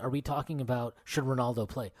 6-3 are we talking about should Ronaldo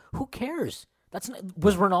play? Who cares?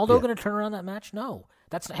 Was Ronaldo going to turn around that match? No,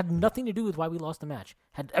 had nothing to do with why we lost the match.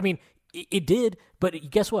 It did, but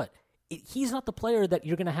guess what? He's not the player that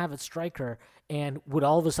you're going to have at striker and would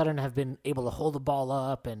all of a sudden have been able to hold the ball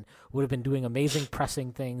up and would have been doing amazing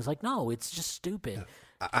pressing things. Like, no, it's just stupid.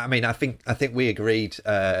 I mean, I think we agreed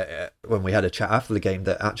when we had a chat after the game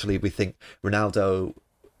that actually we think Ronaldo,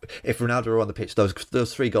 if Ronaldo were on the pitch, those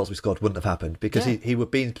 3 goals we scored wouldn't have happened because he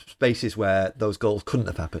would be in spaces where those goals couldn't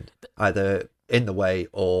have happened, either in the way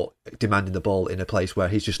or demanding the ball in a place where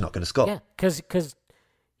he's just not going to score. Yeah, because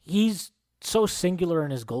he's so singular in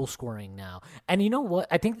his goal scoring now. And you know what?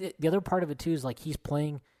 I think the other part of it too is like he's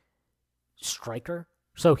playing striker.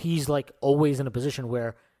 So he's like always in a position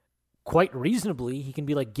where quite reasonably he can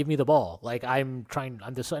be like, give me the ball. Like I'm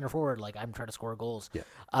the center forward. Like I'm trying to score goals.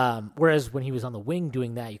 Yeah. Whereas when he was on the wing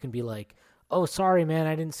doing that, you can be like, oh, sorry, man,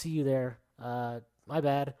 I didn't see you there. My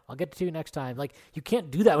bad. I'll get to you next time. Like you can't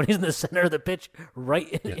do that when he's in the center of the pitch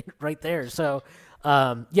right there. So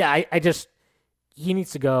I just, he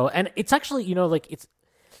needs to go. And it's actually, like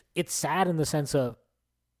it's sad in the sense of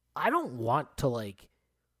I don't want to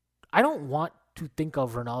think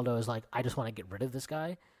of Ronaldo as like, I just want to get rid of this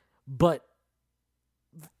guy. But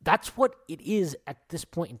that's what it is at this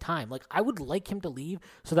point in time. Like I would like him to leave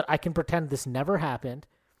so that I can pretend this never happened.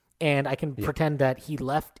 And I can pretend that he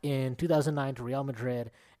left in 2009 to Real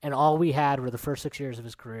Madrid and all we had were the first 6 years of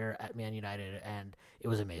his career at Man United. And it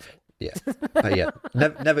was amazing. Yeah,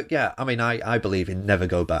 never. Yeah, I mean, I believe in never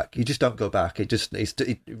go back. You just don't go back.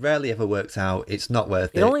 It rarely ever works out. It's not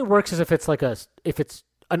worth it. It only works as if it's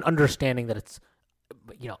an understanding that it's,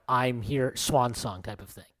 I'm here, swan song type of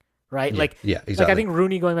thing, right? Exactly. Like I think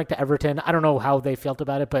Rooney going back to Everton. I don't know how they felt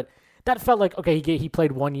about it, but that felt like okay. He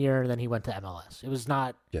played 1 year and then he went to MLS. It was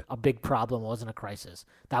not a big problem. It wasn't a crisis.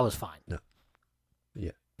 That was fine. No.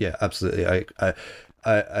 Yeah, absolutely.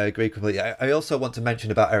 I agree completely. I also want to mention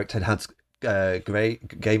about Erik ten Hag's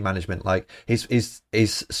game management. Like his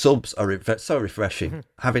subs are so refreshing. Mm-hmm.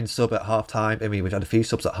 Having sub at half time. I mean, we've had a few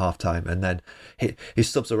subs at half time, and then his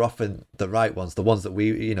subs are often the right ones, the ones that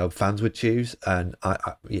we fans would choose. And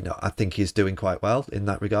I think he's doing quite well in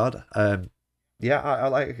that regard. I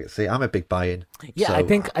like it. See, I'm a big buy-in. Yeah, so, I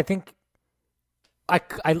think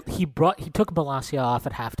he took Malacia off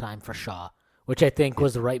at halftime for Shaw, which I think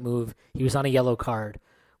was the right move. He was on a yellow card,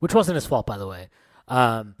 which wasn't his fault, by the way.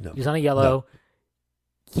 No. He was on a yellow. No.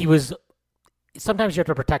 He was. Sometimes you have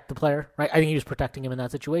to protect the player, right? I think he was protecting him in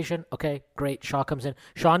that situation. Okay, great. Shaw comes in.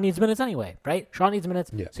 Shaw needs minutes anyway, right? Shaw needs minutes,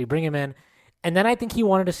 so you bring him in. And then I think he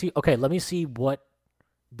wanted to see, okay, let me see what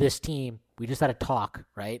this team, we just had a talk,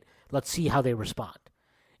 right? Let's see how they respond.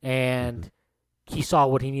 And he saw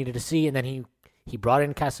what he needed to see, and then he brought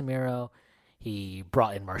in Casemiro. He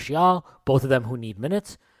brought in Martial, both of them who need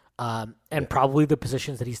minutes, and probably the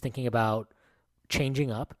positions that he's thinking about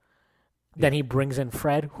changing up. Then he brings in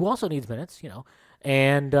Fred, who also needs minutes,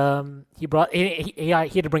 and he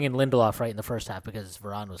had to bring in Lindelof right in the first half because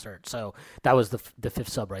Varane was hurt. So that was the fifth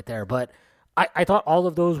sub right there. But I thought all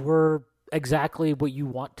of those were exactly what you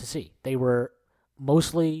want to see. They were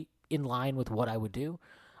mostly in line with what I would do,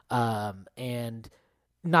 and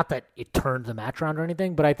not that it turned the match around or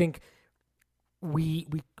anything, but I think we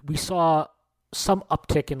saw some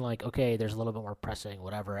uptick in like, okay, there's a little bit more pressing,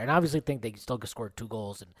 whatever. And I obviously think they still scored 2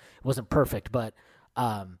 goals and it wasn't perfect, but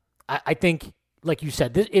I think, like you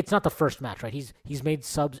said, it's not the first match, right? He's made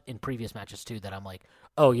subs in previous matches too that I'm like,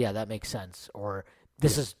 oh yeah, that makes sense, or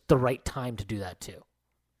this is the right time to do that too.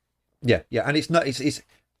 Yeah, and it's not. It's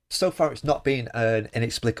so far it's not been an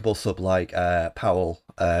inexplicable sub like Powell,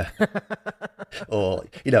 or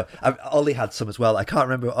Ollie had some as well. I can't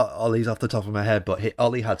remember Ollie's off the top of my head, but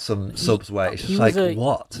Ollie had some subs where it's just like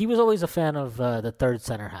what? He was always a fan of the third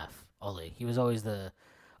center half. Ollie, he was always let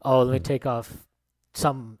me take off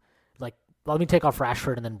let me take off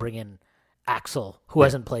Rashford and then bring in Axel, who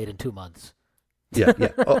hasn't played in 2 months. Yeah.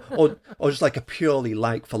 or just like a purely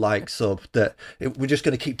like for like sub that we're just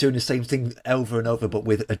going to keep doing the same thing over and over, but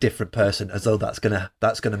with a different person, as though that's gonna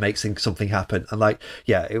make something happen. And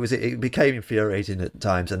it became infuriating at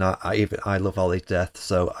times. And I love Ollie to death,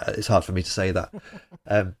 so it's hard for me to say that.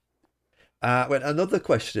 Another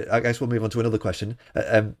question. I guess we'll move on to another question.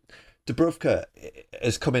 Dubravka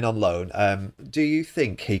is coming on loan. Do you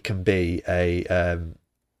think he can be a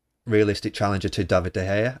realistic challenger to David De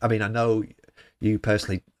Gea? I mean, I know you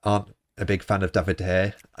personally aren't a big fan of David De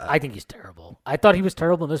Gea. I think he's terrible. I thought he was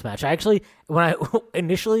terrible in this match. I actually, when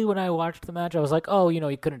I watched the match, I was like, oh,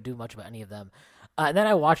 he couldn't do much about any of them. And then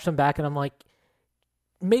I watched him back, and I'm like,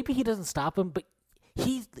 maybe he doesn't stop him, but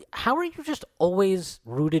how are you just always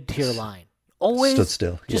rooted to your line? always stood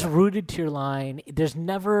still, just rooted to your line. There's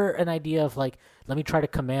never an idea of like, let me try to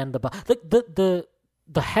command the ball. Like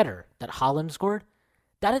the header that Haaland scored,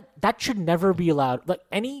 that should never be allowed. Like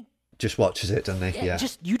any just watches it, doesn't he? Yeah.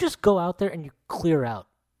 You just go out there and you clear out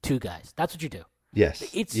two guys. That's what you do. Yes.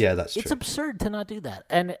 That's true. It's absurd to not do that,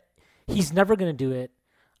 and he's never going to do it.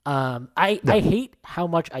 I hate how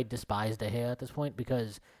much I despise De Gea at this point,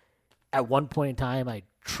 because at one point in time I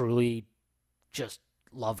truly just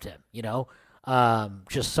loved him. You know,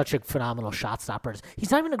 just such a phenomenal shot stopper. He's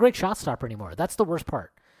not even a great shot stopper anymore. That's the worst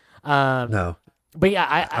part. No. But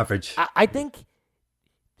yeah, average. I think.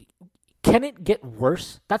 Can it get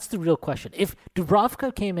worse? That's the real question. If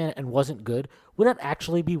Dubravka came in and wasn't good, would that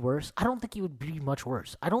actually be worse? I don't think it would be much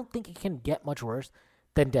worse. I don't think it can get much worse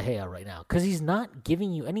than De Gea right now, because he's not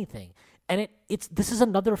giving you anything. And this is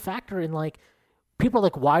another factor in, like, people are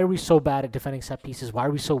like, why are we so bad at defending set pieces? Why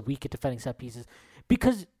are we so weak at defending set pieces?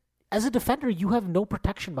 Because as a defender, you have no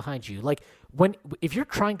protection behind you. Like, if you're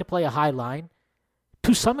trying to play a high line,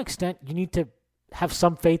 to some extent, you need to have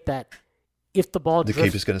some faith that if the ball the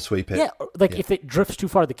keeper's going to sweep it. Yeah, if it drifts too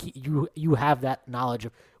far, you have that knowledge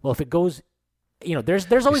of, well, if it goes, you know,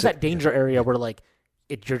 there's always that danger area where, like,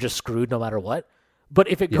 you're just screwed no matter what. But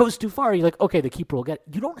if it goes too far, you're like, okay, the keeper will get it.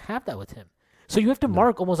 You don't have that with him. So you have to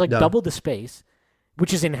mark almost like double the space,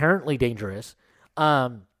 which is inherently dangerous.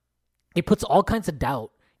 It puts all kinds of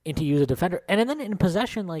doubt into you as a defender. And then in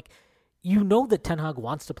possession, like, you know that Ten Hag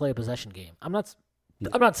wants to play a possession game. I'm not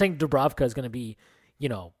saying Dubravka is going to be, you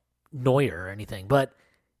know, Neuer or anything, but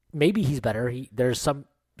maybe he's better. There's some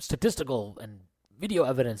statistical and video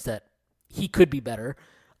evidence that he could be better.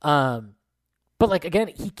 But, like,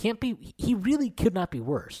 again, he really could not be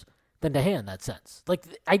worse than De Gea in that sense. Like,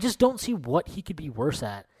 I just don't see what he could be worse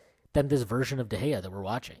at than this version of De Gea that we're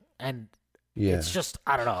watching. And it's just,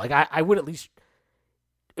 I don't know. Like, I would at least,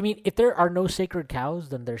 I mean, if there are no sacred cows,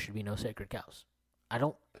 then there should be no sacred cows.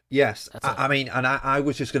 Yes, I mean, and I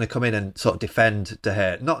was just going to come in and sort of defend De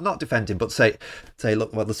Gea, not defend him, but say,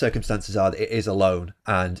 look, well, the circumstances are that it is a loan,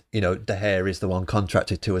 and, you know, De Gea is the one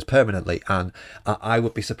contracted to us permanently, and I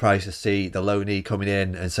would be surprised to see the loanee coming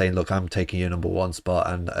in and saying, look, I'm taking your number one spot,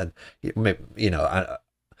 and you know,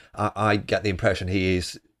 I get the impression he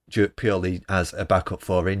is purely as a backup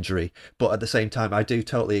for injury, but at the same time, I do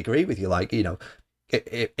totally agree with you. Like, you know,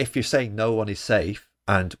 if you're saying no one is safe,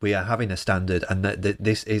 and we are having a standard, and that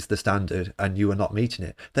this is the standard, and you are not meeting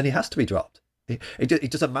it, then he has to be dropped.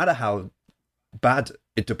 It doesn't matter how bad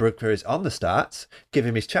Dubravka is on the stats, give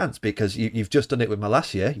him his chance, because you've just done it with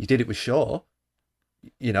Malacia, you did it with Shaw,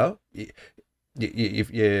 you know,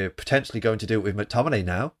 you're potentially going to do it with McTominay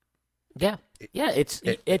now. Yeah.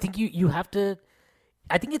 I think you have to,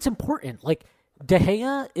 I think it's important. Like, De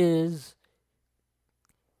Gea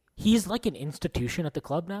he's like an institution at the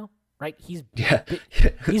club now. Right, he's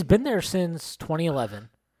been there since 2011,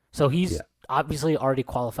 so he's obviously already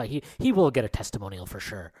qualified. He will get a testimonial for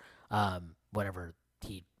sure, whenever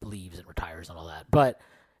he leaves and retires and all that.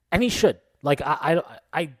 And he should. Like, I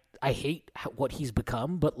hate what he's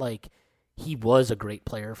become, but, like, he was a great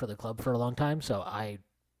player for the club for a long time. So I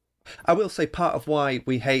will say part of why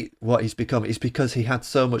we hate what he's become is because he had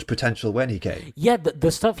so much potential when he came. Yeah, the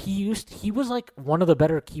stuff he was like one of the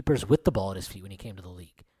better keepers with the ball at his feet when he came to the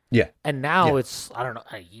league. Yeah. And now it's, I don't know,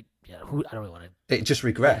 I don't really want to... It just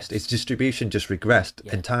regressed. Its distribution just regressed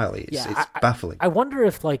entirely. It's baffling. I wonder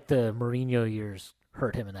if, like, the Mourinho years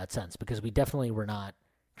hurt him in that sense, because we definitely were not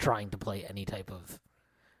trying to play any type of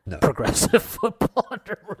progressive football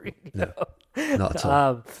under Mourinho. No, not at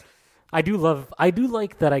all. I do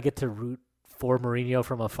like that I get to root for Mourinho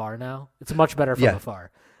from afar now. It's much better from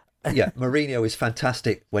afar. Yeah, Mourinho is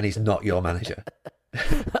fantastic when he's not your manager.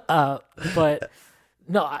 But...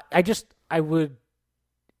 No, I think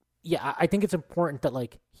it's important that,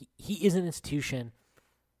 like, he is an institution,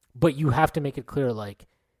 but you have to make it clear, like,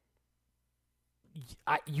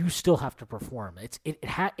 you still have to perform.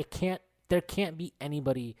 There can't be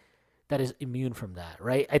anybody that is immune from that,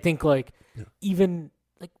 right? I think, like, even,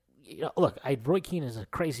 like, you know, look, Roy Keane is a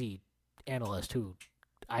crazy analyst who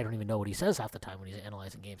I don't even know what he says half the time when he's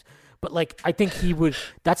analyzing games, but, like, I think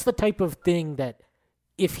that's the type of thing that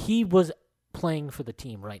if he was playing for the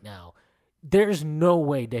team right now, there's no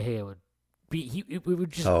way De Gea would be. It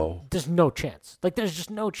would just. Oh. There's no chance. Like, there's just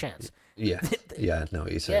no chance. Yeah. Yeah. No,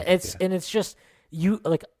 you say. And it's just you.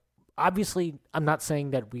 Like, obviously, I'm not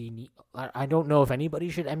saying that we need. I don't know if anybody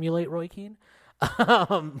should emulate Roy Keane,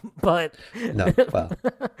 but no. Well.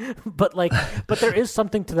 but there is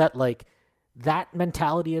something to that, like, that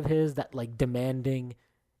mentality of his, that, like, demanding,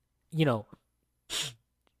 you know.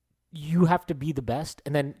 You have to be the best,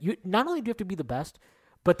 and then you not only do you have to be the best,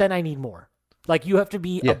 but then I need more. Like, you have to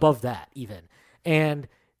be above that even. And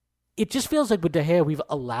it just feels like with De Gea, we've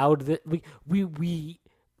allowed that we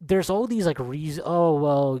there's all these like reasons. Oh,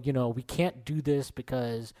 well, you know, we can't do this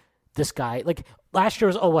because this guy, like last year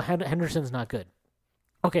was, oh, well, Henderson's not good.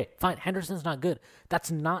 Okay, fine. Henderson's not good.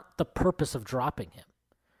 That's not the purpose of dropping him.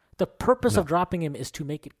 The purpose of dropping him is to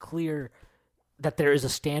make it clear that there is a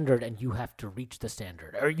standard and you have to reach the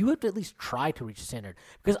standard, or you have to at least try to reach the standard.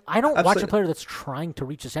 Because I don't watch a player that's trying to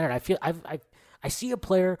reach the standard. I feel I see a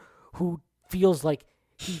player who feels like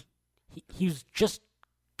he's just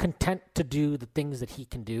content to do the things that he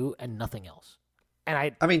can do and nothing else.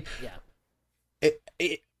 And I mean,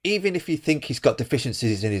 even if you think he's got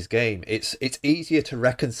deficiencies in his game, it's easier to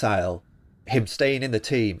reconcile him staying in the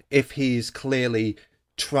team if he's clearly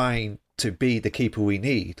trying to be the keeper we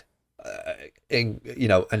need,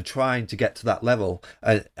 and trying to get to that level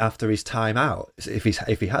after his time out.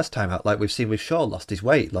 If he has time out, like we've seen with Shaw, lost his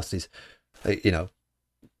weight, lost his,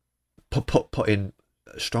 put in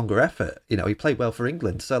stronger effort. You know, he played well for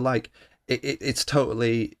England, so like it's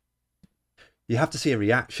totally. You have to see a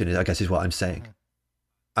reaction, I guess, is what I'm saying.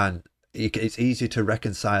 And it's easier to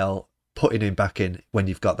reconcile putting him back in when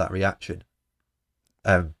you've got that reaction.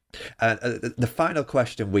 And the final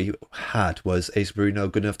question we had was, is Bruno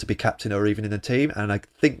good enough to be captain or even in the team? And I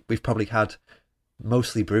think we've probably had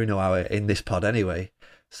mostly Bruno hour in this pod anyway.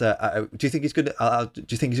 So do you think he's good? Do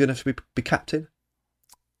you think he's good enough to be captain?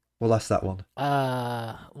 We'll ask that one.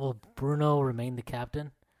 Will Bruno remain the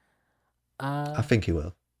captain? I think he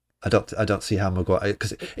will. I don't see how Maguire,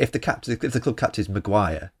 because if the club captain is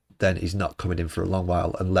Maguire, then he's not coming in for a long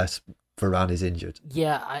while unless Varane is injured.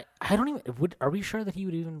 Yeah, I don't even. Are we sure that he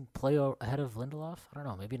would even play ahead of Lindelof? I don't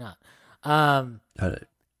know. Maybe not. I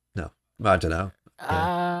don't know.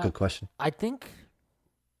 Yeah, good question. I think.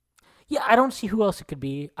 Yeah, I don't see who else it could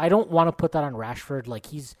be. I don't want to put that on Rashford. Like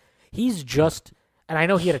he's just, and I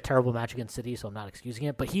know he had a terrible match against City, so I'm not excusing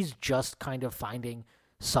it. But he's just kind of finding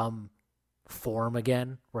some form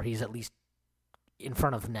again, where he's at least in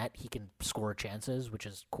front of net, he can score chances, which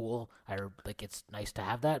is cool. It's nice to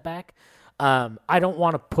have that back. I don't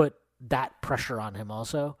want to put that pressure on him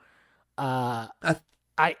also.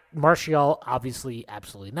 Martial, obviously,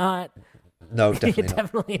 absolutely not. No, definitely not.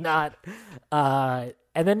 Definitely not.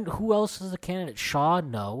 And then who else is a candidate? Shaw,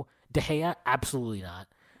 no. De Gea, absolutely not.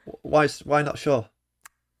 Why not Shaw?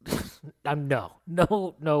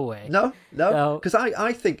 No way. No, because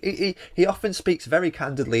I think he often speaks very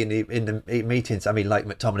candidly in the meetings. I mean, like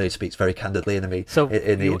McTominay speaks very candidly in the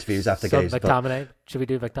interviews after games. McTominay, should we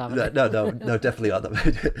do McTominay? No, definitely not.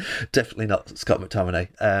 Definitely not Scott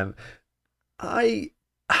McTominay.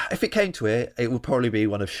 If it came to it, it would probably be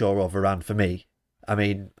one of Shaw or Varane for me. I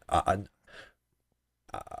mean, I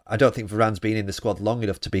don't think Varane's been in the squad long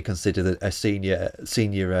enough to be considered a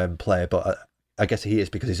senior player, but I guess he is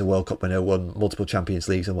because he's a World Cup winner, won multiple Champions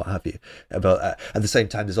Leagues and what have you. But at the same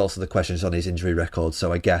time, there's also the questions on his injury record.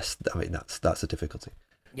 So I guess, that's a difficulty.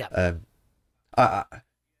 Yeah.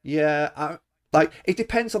 Like it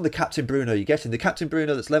depends on the captain Bruno you're getting. The captain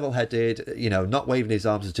Bruno that's level-headed, not waving his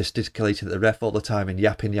arms and just gesticulating at the ref all the time and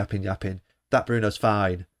yapping. That Bruno's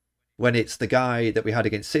fine. When it's the guy that we had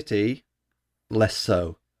against City, less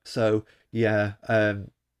so. So yeah,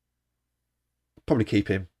 probably keep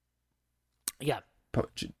him. Yeah.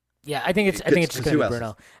 I think it's just going to be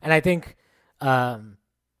Bruno. And I think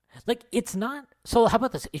it's not. So how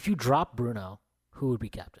about this? If you drop Bruno, who would be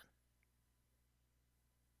captain?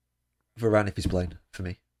 Varane, if he's playing, for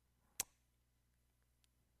me.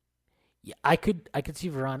 Yeah, I could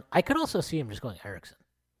see Varane. I could also see him just going Eriksen.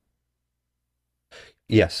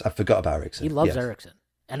 Yes, I forgot about Eriksen. He loves Eriksen.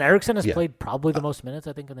 And Eriksen has played probably the most minutes,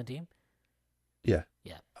 I think, on the team. Yeah.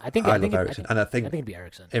 Yeah. I love Eriksen. And I think it'd be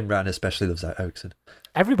Eriksen. Imran especially loves Eriksen.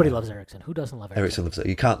 Everybody loves Eriksen. Who doesn't love Eriksen? Eriksen loves it.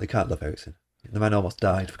 You can't love Eriksen. The man almost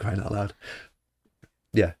died, for crying out loud.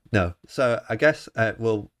 Yeah, no. So I guess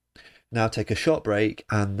we'll now take a short break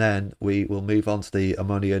and then we will move on to the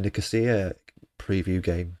Omonia Nicosia preview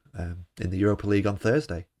game in the Europa League on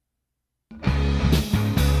Thursday.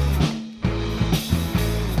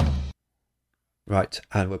 Right,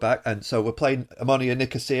 and we're back. And so we're playing Omonia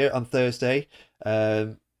Nicosia on Thursday.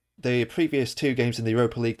 The previous two games in the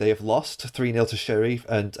Europa League, they have lost 3-0 to Sheriff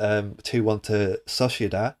and 2-1 to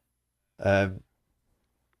Sociedad.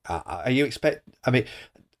 Are you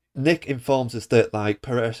Nick informs us that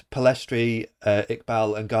Palestri,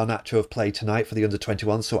 Iqbal and Garnacho have played tonight for the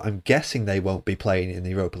under-21, so I'm guessing they won't be playing in the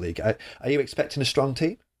Europa League. Are you expecting a strong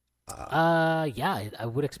team? Yeah, I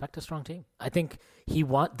would expect a strong team. I think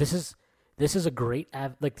this is a great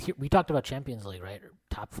we talked about Champions League, right? Or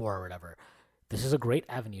top 4 or whatever. This is a great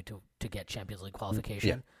avenue to get Champions League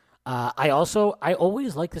qualification. I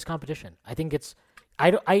always like this competition. I think it's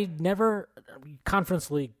I never Conference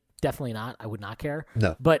League, definitely not. I would not care.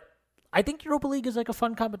 No, but I think Europa League is like a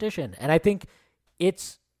fun competition, and I think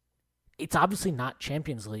it's obviously not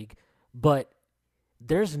Champions League, but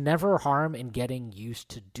there's never harm in getting used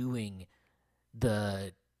to doing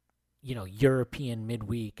the European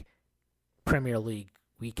midweek Premier League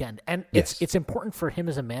weekend, and it's important for him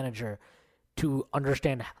as a manager to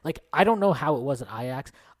understand. Like, I don't know how it was at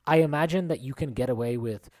Ajax. I imagine that you can get away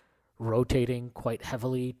with rotating quite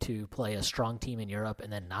heavily to play a strong team in Europe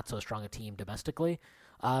and then not so strong a team domestically.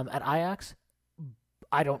 At Ajax,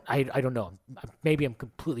 I don't know. Maybe I'm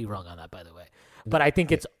completely wrong on that, by the way. But I think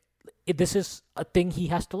this is a thing he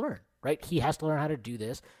has to learn, right? He has to learn how to do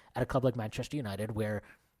this at a club like Manchester United, where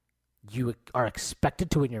you are expected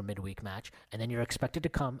to win your midweek match, and then you're expected to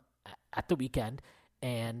come at the weekend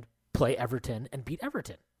and play Everton and beat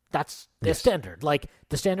Everton. That's the standard. Like,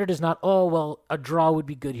 the standard is not, a draw would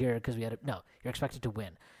be good here because we had no, you're expected to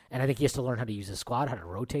win. And I think he has to learn how to use his squad, how to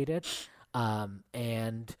rotate it.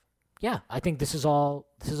 And yeah, I think this is all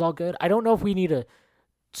good. I don't know if we need a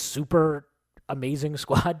super amazing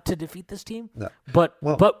squad to defeat this team. No.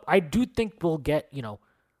 But I do think we'll get,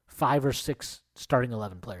 5 or 6 starting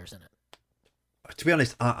 11 players in it. To be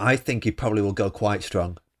honest, I think he probably will go quite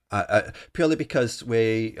strong. Purely because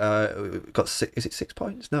we got 6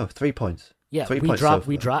 points? No, 3 points. Yeah, 3 we points dropped,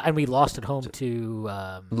 and we lost at home to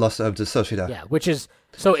Sociedad. Yeah, which is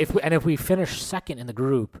so. If we finish second in the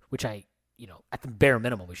group, which at the bare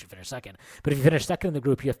minimum we should finish second. But if you finish second in the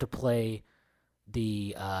group, you have to play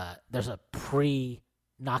the there's a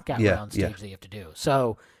pre-knockout round stage that you have to do.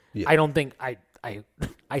 So I don't think I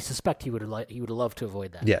suspect he would love to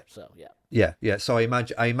avoid that. Yeah. So yeah. Yeah. So I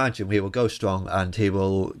imagine he will go strong and he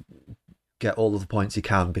will get all of the points he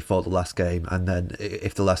can before the last game, and then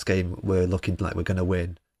if the last game we're looking like we're going to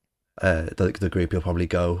win, the group he'll probably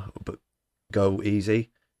go easy.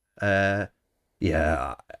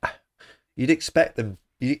 You'd expect them.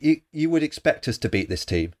 You would expect us to beat this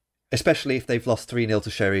team, especially if they've lost 3-0 to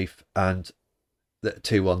Sheriff and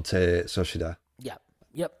 2-1 to Sociedad. Yeah.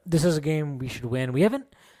 Yep. This is a game we should win. We haven't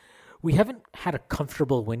had a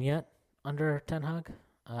comfortable win yet under Ten Hag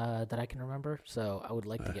that I can remember. So I would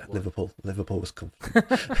like to get one. Liverpool was comfortable.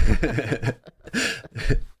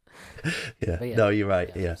 Yeah. No, you're right.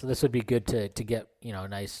 Yeah. So this would be good to get a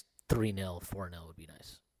nice 3-0, 4-0 would be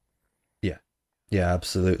nice. Yeah,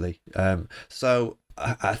 absolutely. So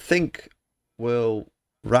I think we'll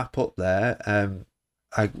wrap up there.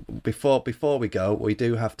 Before we go, we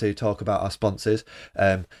do have to talk about our sponsors.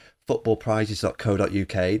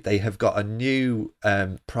 Footballprizes.co.uk. They have got a new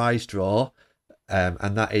prize draw,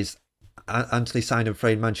 and that is Anthony signed and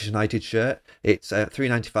framed Manchester United shirt. It's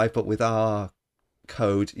 $3.95, but with our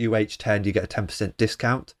code UH10, you get a 10%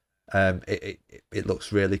 discount. It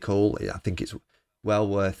looks really cool. I think it's well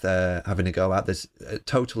worth having a go at. There's a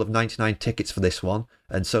total of 99 tickets for this one,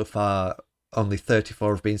 and so far only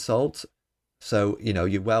 34 have been sold. So,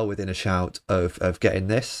 you're well within a shout of getting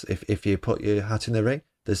this if you put your hat in the ring.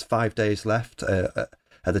 There's 5 days left at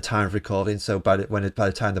the time of recording, so by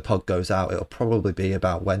the time the pod goes out, it'll probably be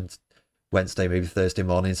about Wednesday, maybe Thursday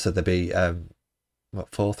morning, so there'll be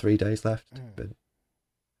 3 days left,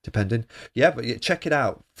 depending. Yeah, but check it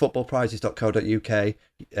out, footballprizes.co.uk.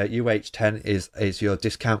 UH10 is your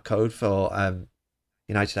discount code for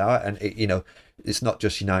United Hour, and it's not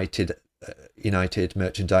just United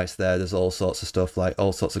merchandise there. There's all sorts of stuff, like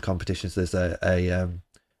all sorts of competitions. There's a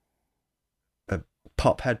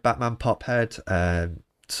pop head, Batman pop head,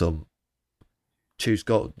 some choose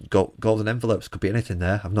golden envelopes, could be anything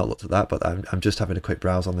there. I've not looked at that, but I'm just having a quick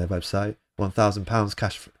browse on their website. £1,000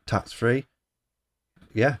 cash tax free.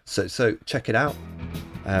 Yeah, so check it out.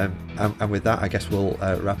 And with that, I guess we'll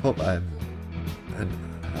wrap up and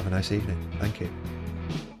have a nice evening. Thank you.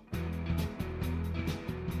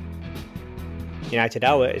 United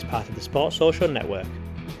Hour is part of the Sports Social Network,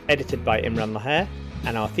 edited by Imran Laher,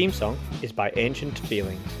 and our theme song is by Ancient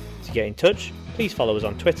Feelings. To get in touch, please follow us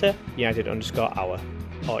on Twitter, United_Hour,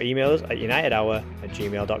 or email us at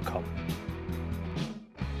unitedhour@gmail.com.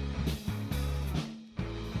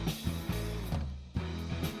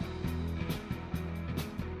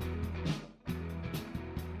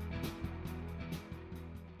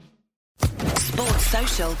 Sports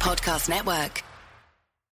Social Podcast Network.